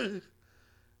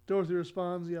 Dorothy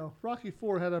responds, Rocky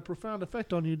IV had a profound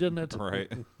effect on you, didn't it?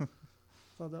 Right.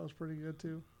 Thought that was pretty good,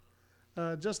 too.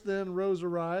 Just then, Rose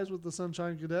arrives with the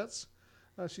Sunshine Cadets.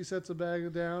 She sets a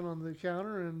bag down on the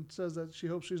counter and says that she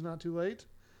hopes she's not too late.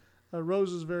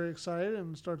 Rose is very excited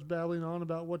and starts babbling on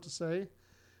about what to say.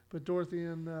 But Dorothy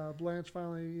and Blanche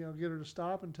finally get her to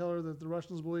stop and tell her that the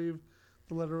Russians believe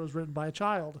the letter was written by a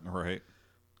child. Right.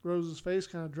 Rose's face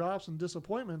kind of drops in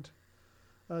disappointment.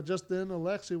 Just then,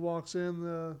 Alexi walks in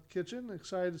the kitchen,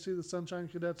 excited to see the Sunshine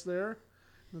Cadets there,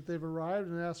 that they've arrived,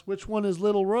 and asks, which one is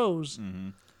little Rose? Mm-hmm.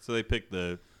 So they picked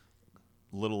the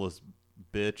littlest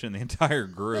bitch in the entire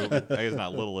group. I guess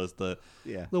not littlest. The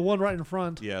one right in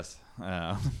front. Yes.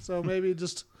 So maybe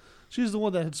just she's the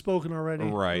one that had spoken already.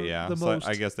 Right, yeah. The So most.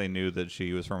 I guess they knew that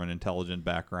she was from an intelligent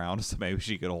background, so maybe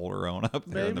she could hold her own up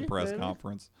there in the Maybe, press maybe.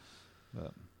 conference.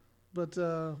 But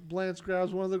Blanche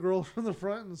grabs one of the girls from the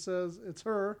front and says, it's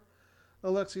her.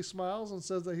 Alexi smiles and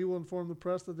says that he will inform the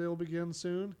press that they will begin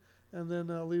soon, and then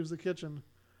leaves the kitchen.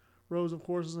 Rose, of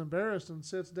course, is embarrassed and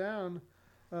sits down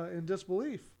in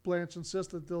disbelief. Blanche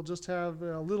insists that they'll just have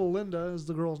little Linda, is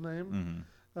the girl's name,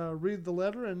 read the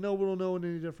letter, and no one will know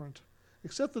any different.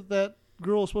 Except that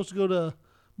girl is supposed to go to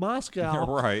Moscow.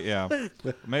 Right, yeah.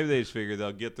 Maybe they just figure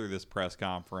they'll get through this press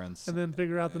conference. And then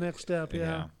figure out the next step,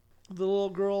 Yeah. The little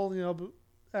girl,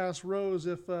 asks Rose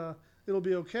if it'll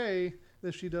be okay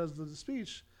if she does the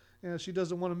speech. And she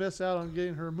doesn't want to miss out on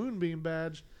getting her Moonbeam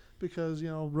badge because,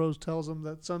 Rose tells them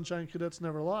that Sunshine Cadets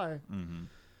never lie.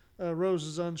 Mm-hmm. Rose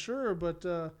is unsure, but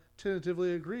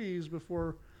tentatively agrees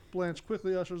before Blanche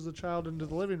quickly ushers the child into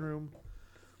the living room.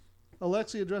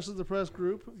 Alexi addresses the press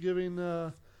group, giving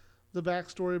the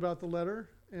backstory about the letter,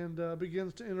 and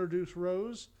begins to introduce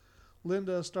Rose.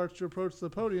 Linda starts to approach the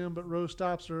podium, but Rose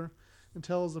stops her and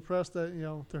tells the press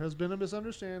that, there has been a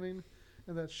misunderstanding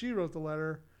and that she wrote the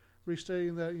letter,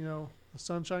 restating that, the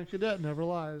Sunshine Cadet never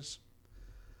lies.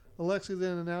 Alexi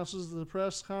then announces to the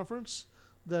press conference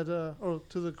that,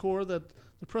 to the Corps, that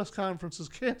the press conference is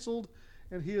canceled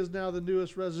and he is now the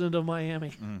newest resident of Miami.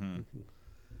 Mm-hmm.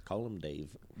 Call him Dave.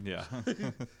 Yeah.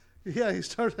 Yeah, he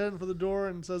starts heading for the door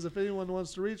and says, if anyone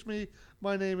wants to reach me,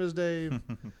 my name is Dave.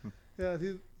 Yeah,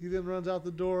 he then runs out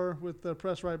the door with the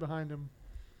press right behind him.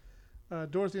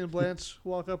 Dorothy and Blanche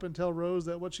walk up and tell Rose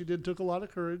that what she did took a lot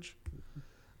of courage.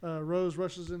 Rose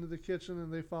rushes into the kitchen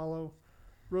and they follow.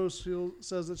 Rose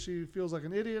says that she feels like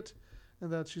an idiot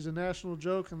and that she's a national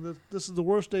joke and that this is the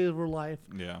worst day of her life,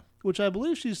 Yeah. which I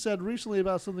believe she said recently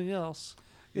about something else.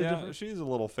 Yeah, she's a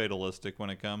little fatalistic when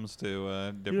it comes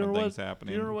to different remember things what- happening.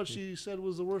 Do you remember what she said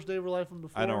was the worst day of her life from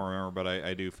before? I don't remember, but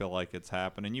I do feel like it's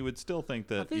happening. You would still think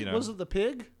that, I think, was it the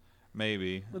pig?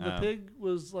 maybe. When the pig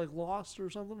was like lost or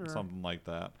something? Or? Something like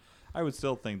that. I would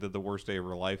still think that the worst day of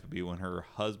her life would be when her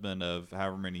husband of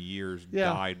however many years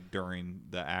Yeah. died during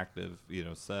the act of,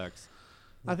 sex.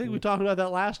 I think we talked about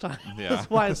that last time. Yeah. That's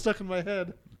why it's stuck in my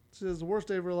head. She says the worst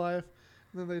day of her life.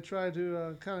 And then they try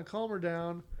to kind of calm her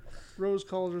down. Rose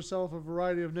calls herself a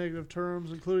variety of negative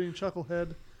terms, including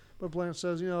chucklehead. But Blanche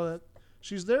says, that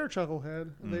she's their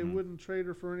chucklehead, and they wouldn't trade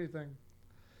her for anything.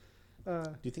 Do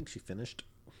you think she finished?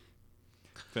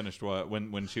 Finished what?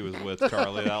 When she was with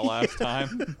Charlie that last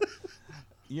time?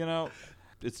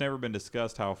 It's never been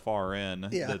discussed how far in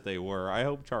that they were. I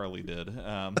hope Charlie did.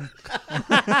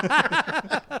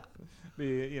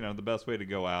 Be the best way to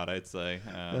go out, I'd say.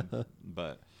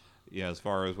 But yeah, as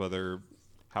far as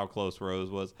how close Rose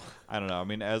was, I don't know. I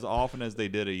mean, as often as they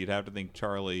did it, you'd have to think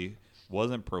Charlie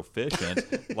wasn't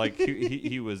proficient. Like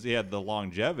he was. He had the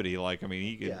longevity. Like, I mean,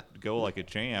 he could go like a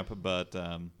champ, but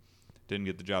didn't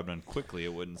get the job done quickly,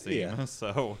 it wouldn't seem. Yeah.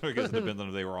 So I guess it depends on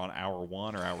if they were on hour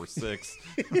 1 or hour 6.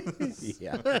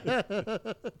 Yeah.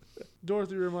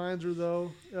 Dorothy reminds her,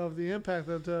 though, of the impact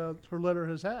that her letter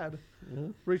has had,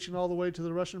 reaching all the way to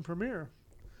the Russian premier.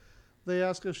 They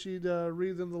ask if she'd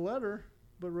read them the letter,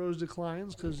 but Rose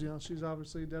declines because, she's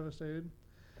obviously devastated.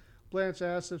 Blanche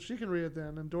asks if she can read it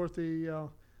then, and Dorothy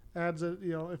adds that,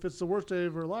 if it's the worst day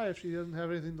of her life, she doesn't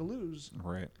have anything to lose.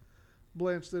 Right.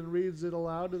 Blanche then reads it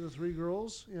aloud to the 3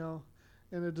 girls,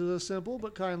 and it is a simple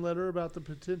but kind letter about the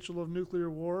potential of nuclear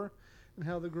war and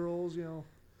how the girls, in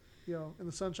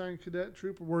the Sunshine Cadet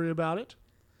Troop worry about it.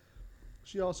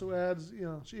 She also adds,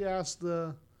 she asks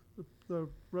the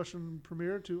Russian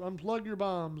premier to unplug your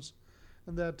bombs,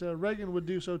 and that Reagan would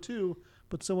do so too,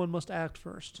 but someone must act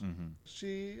first. Mm-hmm.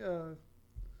 She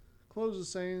closes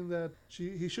saying that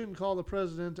he shouldn't call the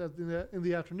president in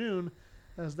the afternoon,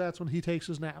 as that's when he takes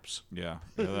his naps. Yeah,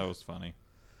 that was funny.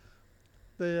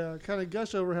 They kind of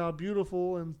gush over how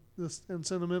beautiful and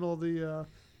sentimental the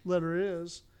letter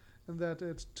is, and that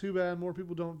it's too bad more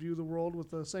people don't view the world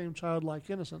with the same childlike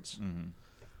innocence.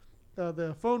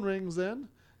 The phone rings then,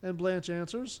 and Blanche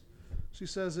answers. She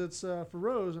says it's for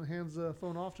Rose and hands the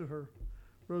phone off to her.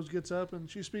 Rose gets up and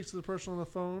she speaks to the person on the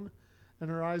phone, and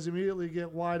her eyes immediately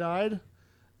get wide-eyed,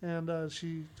 and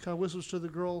she kind of whispers to the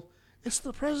girl, "It's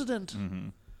the president."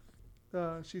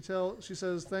 She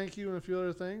says thank you and a few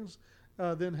other things,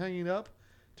 then hanging up,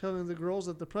 telling the girls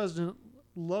that the president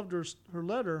loved her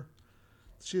letter.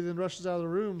 She then rushes out of the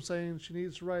room saying she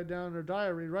needs to write down in her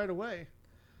diary right away.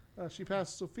 She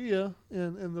passes Sophia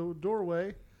in the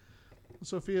doorway.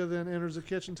 Sophia then enters the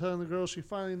kitchen telling the girls she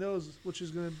finally knows what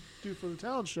she's going to do for the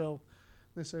talent show.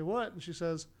 They say, "What?" And she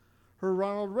says, her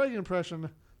Ronald Reagan impression,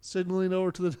 signaling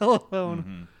over to the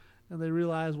telephone. And they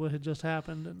realize what had just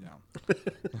happened. And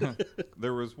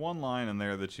There was one line in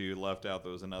there that you left out that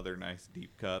was another nice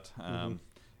deep cut. And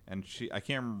I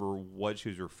can't remember what she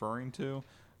was referring to,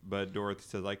 but Dorothy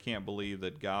says, "I can't believe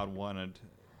that God wanted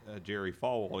Jerry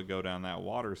Falwell to go down that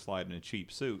water slide in a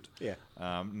cheap suit." Yeah.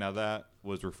 Now that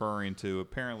was referring to,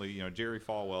 apparently, Jerry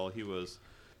Falwell, he was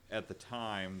at the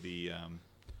time the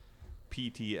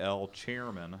PTL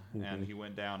chairman, and he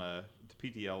went down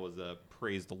PTL was a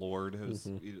Praise the Lord. It was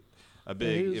a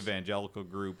big evangelical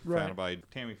group founded by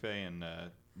Tammy Faye and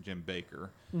Jim Bakker.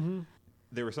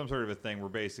 There was some sort of a thing where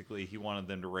basically he wanted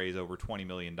them to raise over $20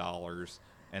 million,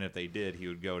 and if they did, he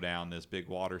would go down this big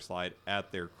water slide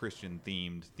at their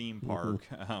Christian-themed theme park,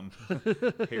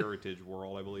 Heritage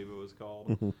World, I believe it was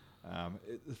called.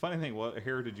 The funny thing was,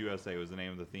 Heritage USA was the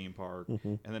name of the theme park,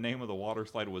 and the name of the water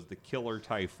slide was the Killer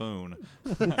Typhoon.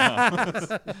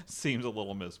 Seems a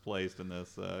little misplaced in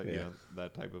this,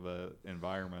 that type of a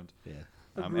environment. Yeah.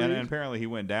 And apparently he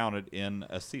went down it in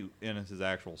a suit, in his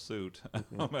actual suit,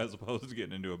 as opposed to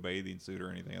getting into a bathing suit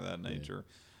or anything of that nature.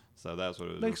 So that's what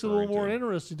it was. Makes it a little more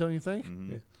interesting, don't you think?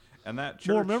 And that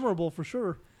church, more memorable for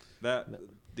sure. That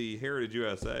the Heritage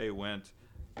USA went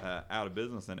out of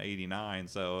business in '89,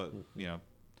 so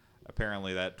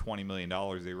apparently that $20 million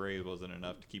they raised wasn't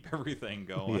enough to keep everything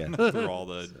going through all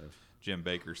the Jim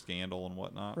Bakker scandal and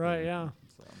whatnot. Right? Yeah.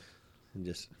 So. And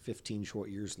just 15 short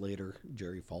years later,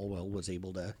 Jerry Falwell was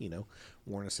able to,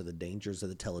 warn us of the dangers of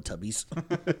the Teletubbies.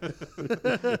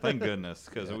 Thank goodness,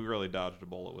 because we really dodged a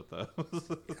bullet with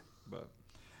those. But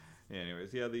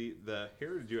anyways, the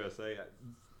Heritage USA,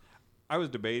 I was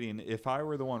debating if I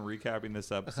were the one recapping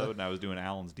this episode and I was doing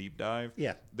Alan's deep dive.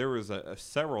 Yeah. There was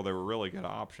several that were really good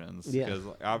options. Yeah. Because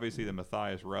obviously the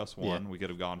Matthias Russ one, we could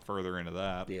have gone further into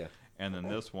that. Yeah. And then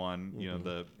this one,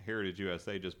 the Heritage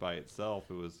USA just by itself,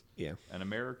 it was an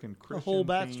American Christian a whole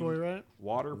backstory, right?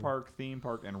 Water park, theme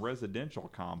park, and residential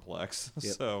complex.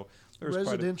 Yep. So there's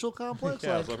residential complex.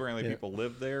 Yeah, so apparently people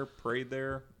lived there, prayed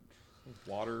there,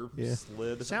 water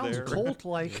slid sounds there.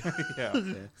 cult-like.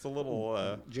 It's a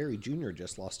little. Jerry Jr.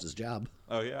 just lost his job.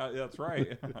 Oh yeah, that's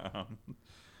right.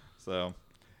 So,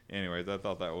 anyways, I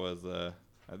thought that was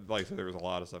like I said, there was a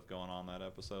lot of stuff going on in that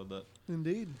episode that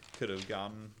Indeed could have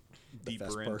gotten The deeper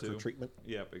Vesper into treatment.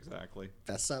 Yep, exactly.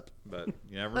 Fess up. But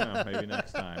you never know. Maybe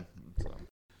next time. So,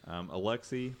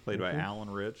 Alexi, played by Alan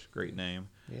Rich, great name.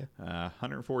 Yeah.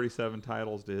 147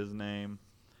 titles to his name.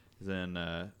 He's in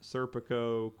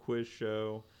Serpico, Quiz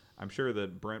Show. I'm sure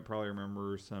that Brent probably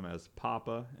remembers him as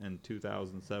Papa in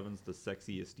 2007's The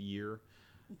Sexiest Year.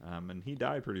 And he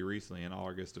died pretty recently in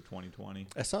August of 2020.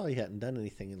 I saw he hadn't done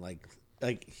anything in like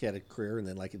he had a career and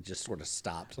then it just sort of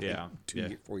stopped.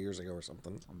 4 years ago or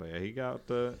something. But yeah, he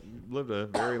lived a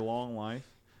very long life.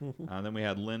 Then we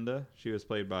had Linda. She was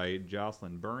played by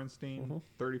Jocelyn Bernstein.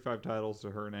 35 titles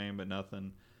to her name, but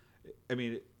nothing. I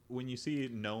mean, when you see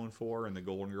it known for, and the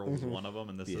Golden Girls is one of them,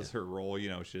 and this is her role,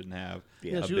 she didn't have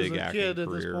a she big was a acting kid career.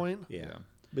 at this point. Yeah.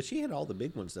 But she had all the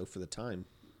big ones though for the time.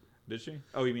 Did she?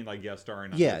 Oh, you mean like guest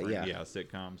starring on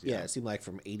sitcoms? Yeah, it seemed like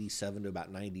from 87 to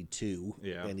about 92.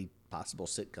 Yeah. Any possible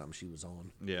sitcom she was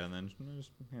on. Yeah, and then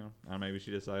just, maybe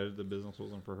she decided the business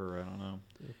wasn't for her. I don't know.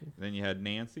 Then you had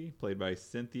Nancy, played by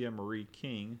Cynthia Marie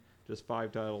King. Just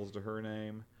 5 titles to her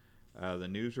name. The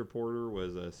news reporter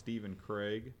was Stephen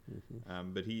Craig,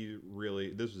 but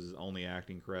this was his only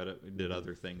acting credit. He did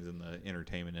other things in the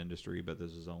entertainment industry, but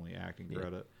this was only acting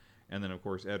credit. And then, of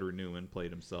course, Edward Newman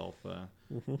played himself,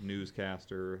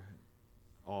 newscaster,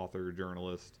 author,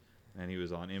 journalist, and he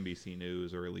was on NBC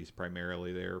News, or at least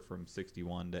primarily there from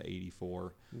 61 to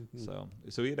 84. So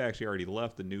he had actually already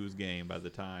left the news game by the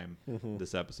time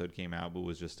this episode came out, but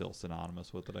was just still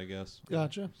synonymous with it, I guess.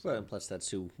 Gotcha. Well, and plus that's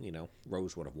who,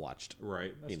 Rose would have watched.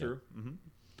 Right, that's true.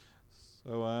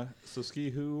 So, Ski,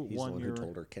 who He's won the one your... who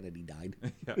told her Kennedy died.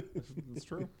 Yeah, that's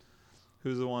true.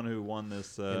 Who's the one who won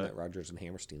this? and that Rogers and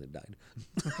Hammerstein had died.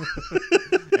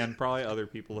 And probably other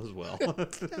people as well.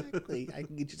 Exactly. I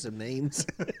can get you some names.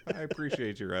 I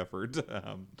appreciate your effort.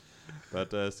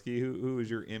 But Ski, who was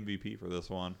your MVP for this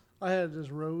one? I had just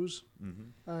Rose.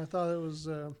 I thought it was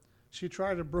she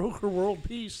tried to broker world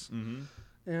peace,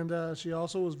 and she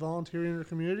also was volunteering in her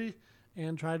community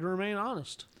and tried to remain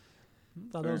honest.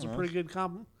 Thought that was a pretty good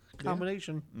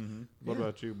combination. What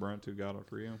about you, Brent? Who got it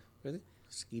for you? Really?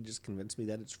 Ski just convinced me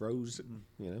that it's Rose,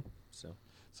 you know, so.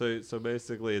 So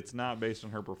basically, it's not based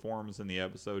on her performance in the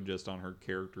episode, just on her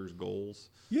character's goals.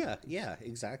 Yeah,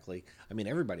 exactly. I mean,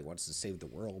 everybody wants to save the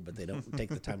world, but they don't take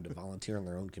the time to volunteer in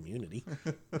their own community.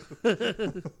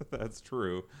 That's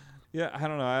true. Yeah, I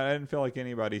don't know. I didn't feel like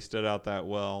anybody stood out that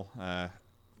well.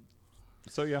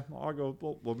 So yeah, I'll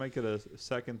go. We'll make it a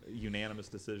second unanimous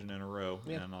decision in a row,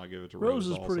 and I'll give it to Rose. Rose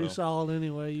is pretty solid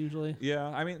anyway, usually. Yeah,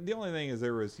 I mean, the only thing is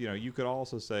there was, you could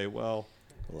also say, well,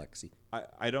 Alexi.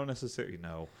 I don't necessarily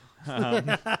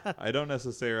I don't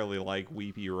necessarily like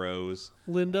Weepy Rose.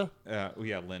 Linda.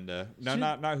 Linda. No,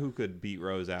 not who could beat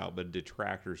Rose out, but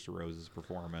detractors to Rose's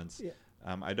performance. Yeah.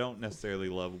 I don't necessarily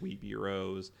love Weepy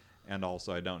Rose, and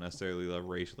also I don't necessarily love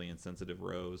racially insensitive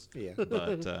Rose. Yeah.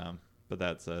 But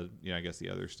that's I guess the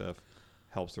other stuff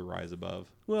helps her rise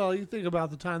above. Well, you think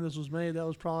about the time this was made, that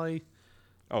was probably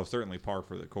certainly par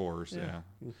for the course. Yeah.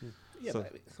 Yeah,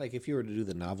 but like if you were to do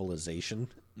the novelization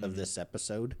of this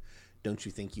episode, don't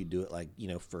you think you'd do it like,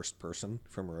 first person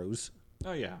from Rose?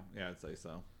 Oh yeah, I'd say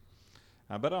so.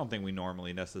 But I don't think we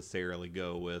normally necessarily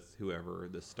go with whoever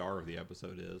the star of the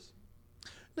episode is.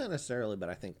 Not necessarily, but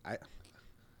I think I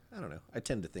don't know. I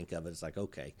tend to think of it as like,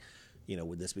 okay,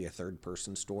 would this be a third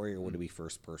person story or would it be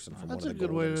first person from that's one a of the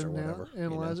good way Goldens to or whatever?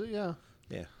 analyze it. Yeah.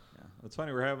 Yeah. It's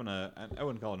funny, we're having I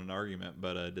wouldn't call it an argument,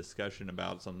 but a discussion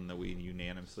about something that we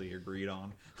unanimously agreed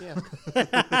on. Yeah.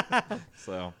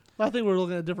 So I think we're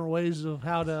looking at different ways of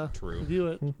how to view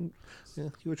it. Yeah,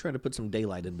 you were trying to put some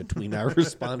daylight in between our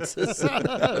responses.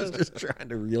 I was just trying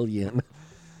to reel you in.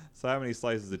 So how many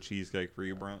slices of cheesecake for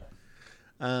you, Brent?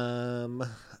 I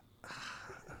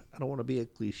don't want to be a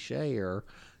cliche or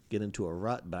get into a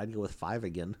rut, but I'd go with 5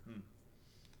 again.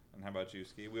 And how about you,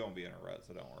 Ski? We won't be in a rut,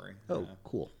 so don't worry. Oh,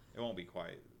 cool. It won't be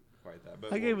quite that.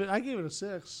 But I gave it a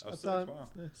 6. I thought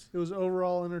it was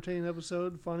overall entertaining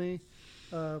episode, funny,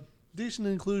 decent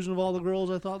inclusion of all the girls.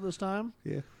 I thought this time.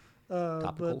 Yeah.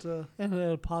 But and it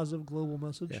had a positive global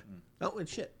message. Yeah. Oh, and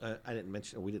shit,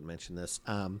 we didn't mention this.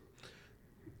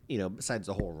 Besides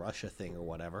the whole Russia thing or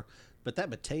whatever, but that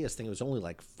Mateus thing was only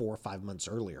like 4 or 5 months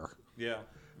earlier. Yeah,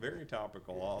 very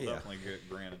topical. I'll definitely get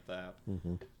granted that.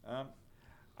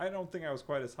 I don't think I was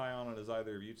quite as high on it as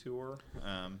either of you two were.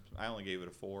 I only gave it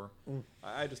a 4.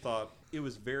 I just thought it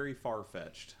was very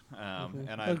far-fetched. And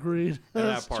Agreed. And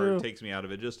That's that part true. takes me out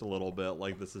of it just a little bit,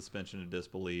 like the suspension of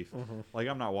disbelief. Like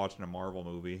I'm not watching a Marvel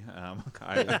movie.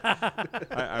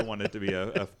 I want it to be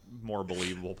a more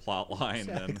believable plot line.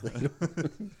 Exactly.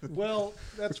 Well,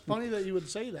 that's funny that you would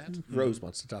say that. Rose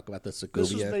wants to talk about the This Sokovia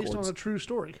is based Accords. on a true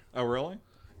story. Oh, really?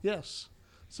 Yes.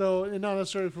 So, and not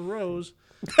necessarily for Rose.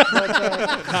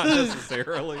 Not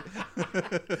necessarily.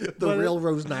 The real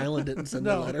Rose Nyland didn't send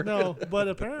the letter. No, but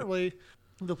apparently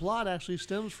the plot actually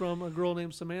stems from a girl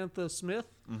named Samantha Smith,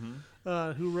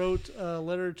 who wrote a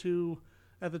letter to,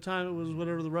 at the time it was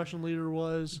whatever the Russian leader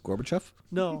was. Gorbachev?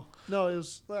 No, it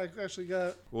was like actually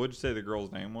got What would you say the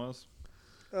girl's name was?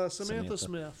 Samantha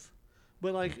Smith.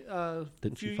 But like,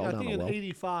 Didn't she fall I down think a in well?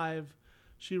 85,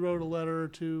 she wrote a letter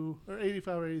to, or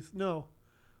 85 or 80, no,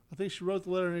 I think she wrote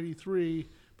the letter in 83,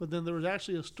 but then there was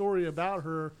actually a story about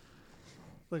her,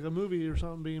 like a movie or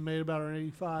something being made about her in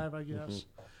 85, I guess.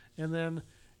 And then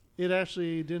it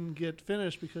actually didn't get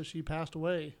finished because she passed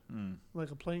away,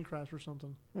 like a plane crash or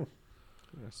something.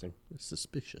 Interesting. It's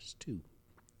suspicious, too.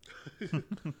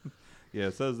 Yeah,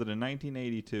 it says that in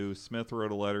 1982, Smith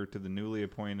wrote a letter to the newly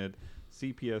appointed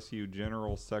CPSU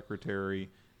General Secretary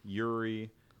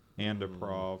Yuri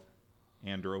Andropov,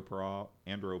 I don't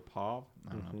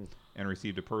know, and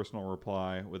received a personal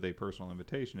reply with a personal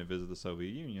invitation to visit the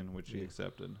Soviet Union, which he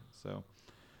accepted. So,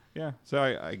 yeah. So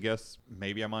I guess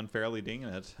maybe I'm unfairly dinging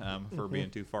it for being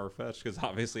too far-fetched, because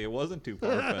obviously it wasn't too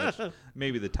far-fetched.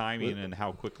 Maybe the timing and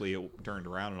how quickly it turned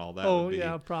around and all that would be.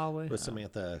 Yeah, probably. Was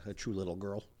Samantha a true little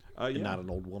girl? Yeah. And not an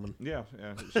old woman? Yeah.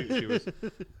 She was.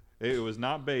 It was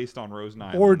not based on Rose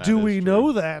Nyland. Or that do is we true.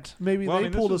 know that? Maybe Well, I they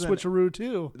mean, this pulled a was switcheroo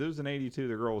too. This was in 82.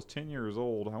 The girl was 10 years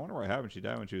old. I wonder what happened. She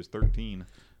died when she was 13.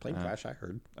 Plane crash, I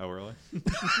heard. Oh, really?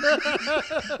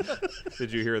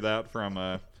 Did you hear that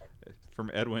from from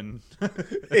Edwin.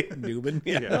 Newman.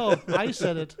 Yeah. No, I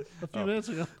said it a few minutes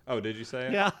ago. Oh, did you say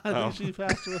it? Yeah, I Oh. think she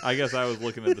passed it. I guess I was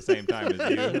looking at the same time as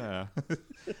you.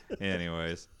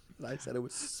 Anyways. I said it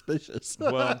was suspicious.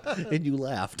 Well, and you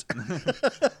laughed.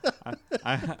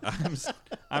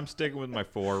 I'm sticking with my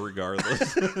 4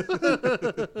 regardless.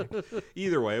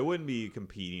 Either way, it wouldn't be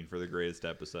competing for the greatest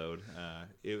episode.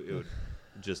 It would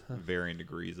just varying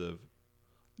degrees of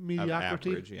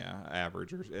Mediocrity. average. Yeah,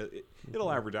 average.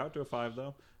 It'll average out to a 5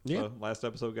 though. Yeah. So last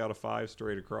episode got a 5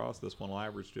 straight across. This one will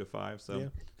average to a 5. So Yeah.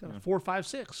 Got a 4, 5,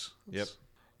 6. yep.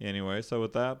 Anyway, so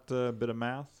with that bit of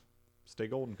math, stay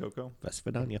golden, Coco. Best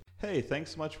Vidania. Hey,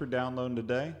 thanks so much for downloading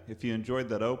today. If you enjoyed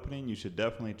that opening, you should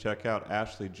definitely check out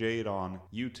Ashley Jade on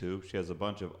YouTube. She has a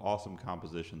bunch of awesome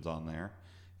compositions on there.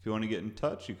 If you want to get in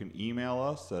touch, you can email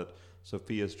us at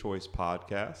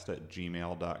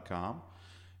sophiaschoicepodcast@gmail.com.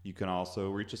 You can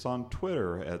also reach us on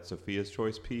Twitter at Sophia's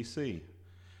Choice PC.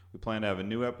 We plan to have a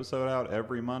new episode out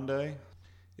every Monday.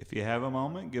 If you have a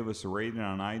moment, give us a rating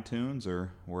on iTunes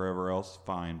or wherever else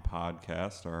fine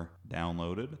podcasts are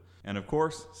downloaded. And of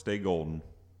course, stay golden.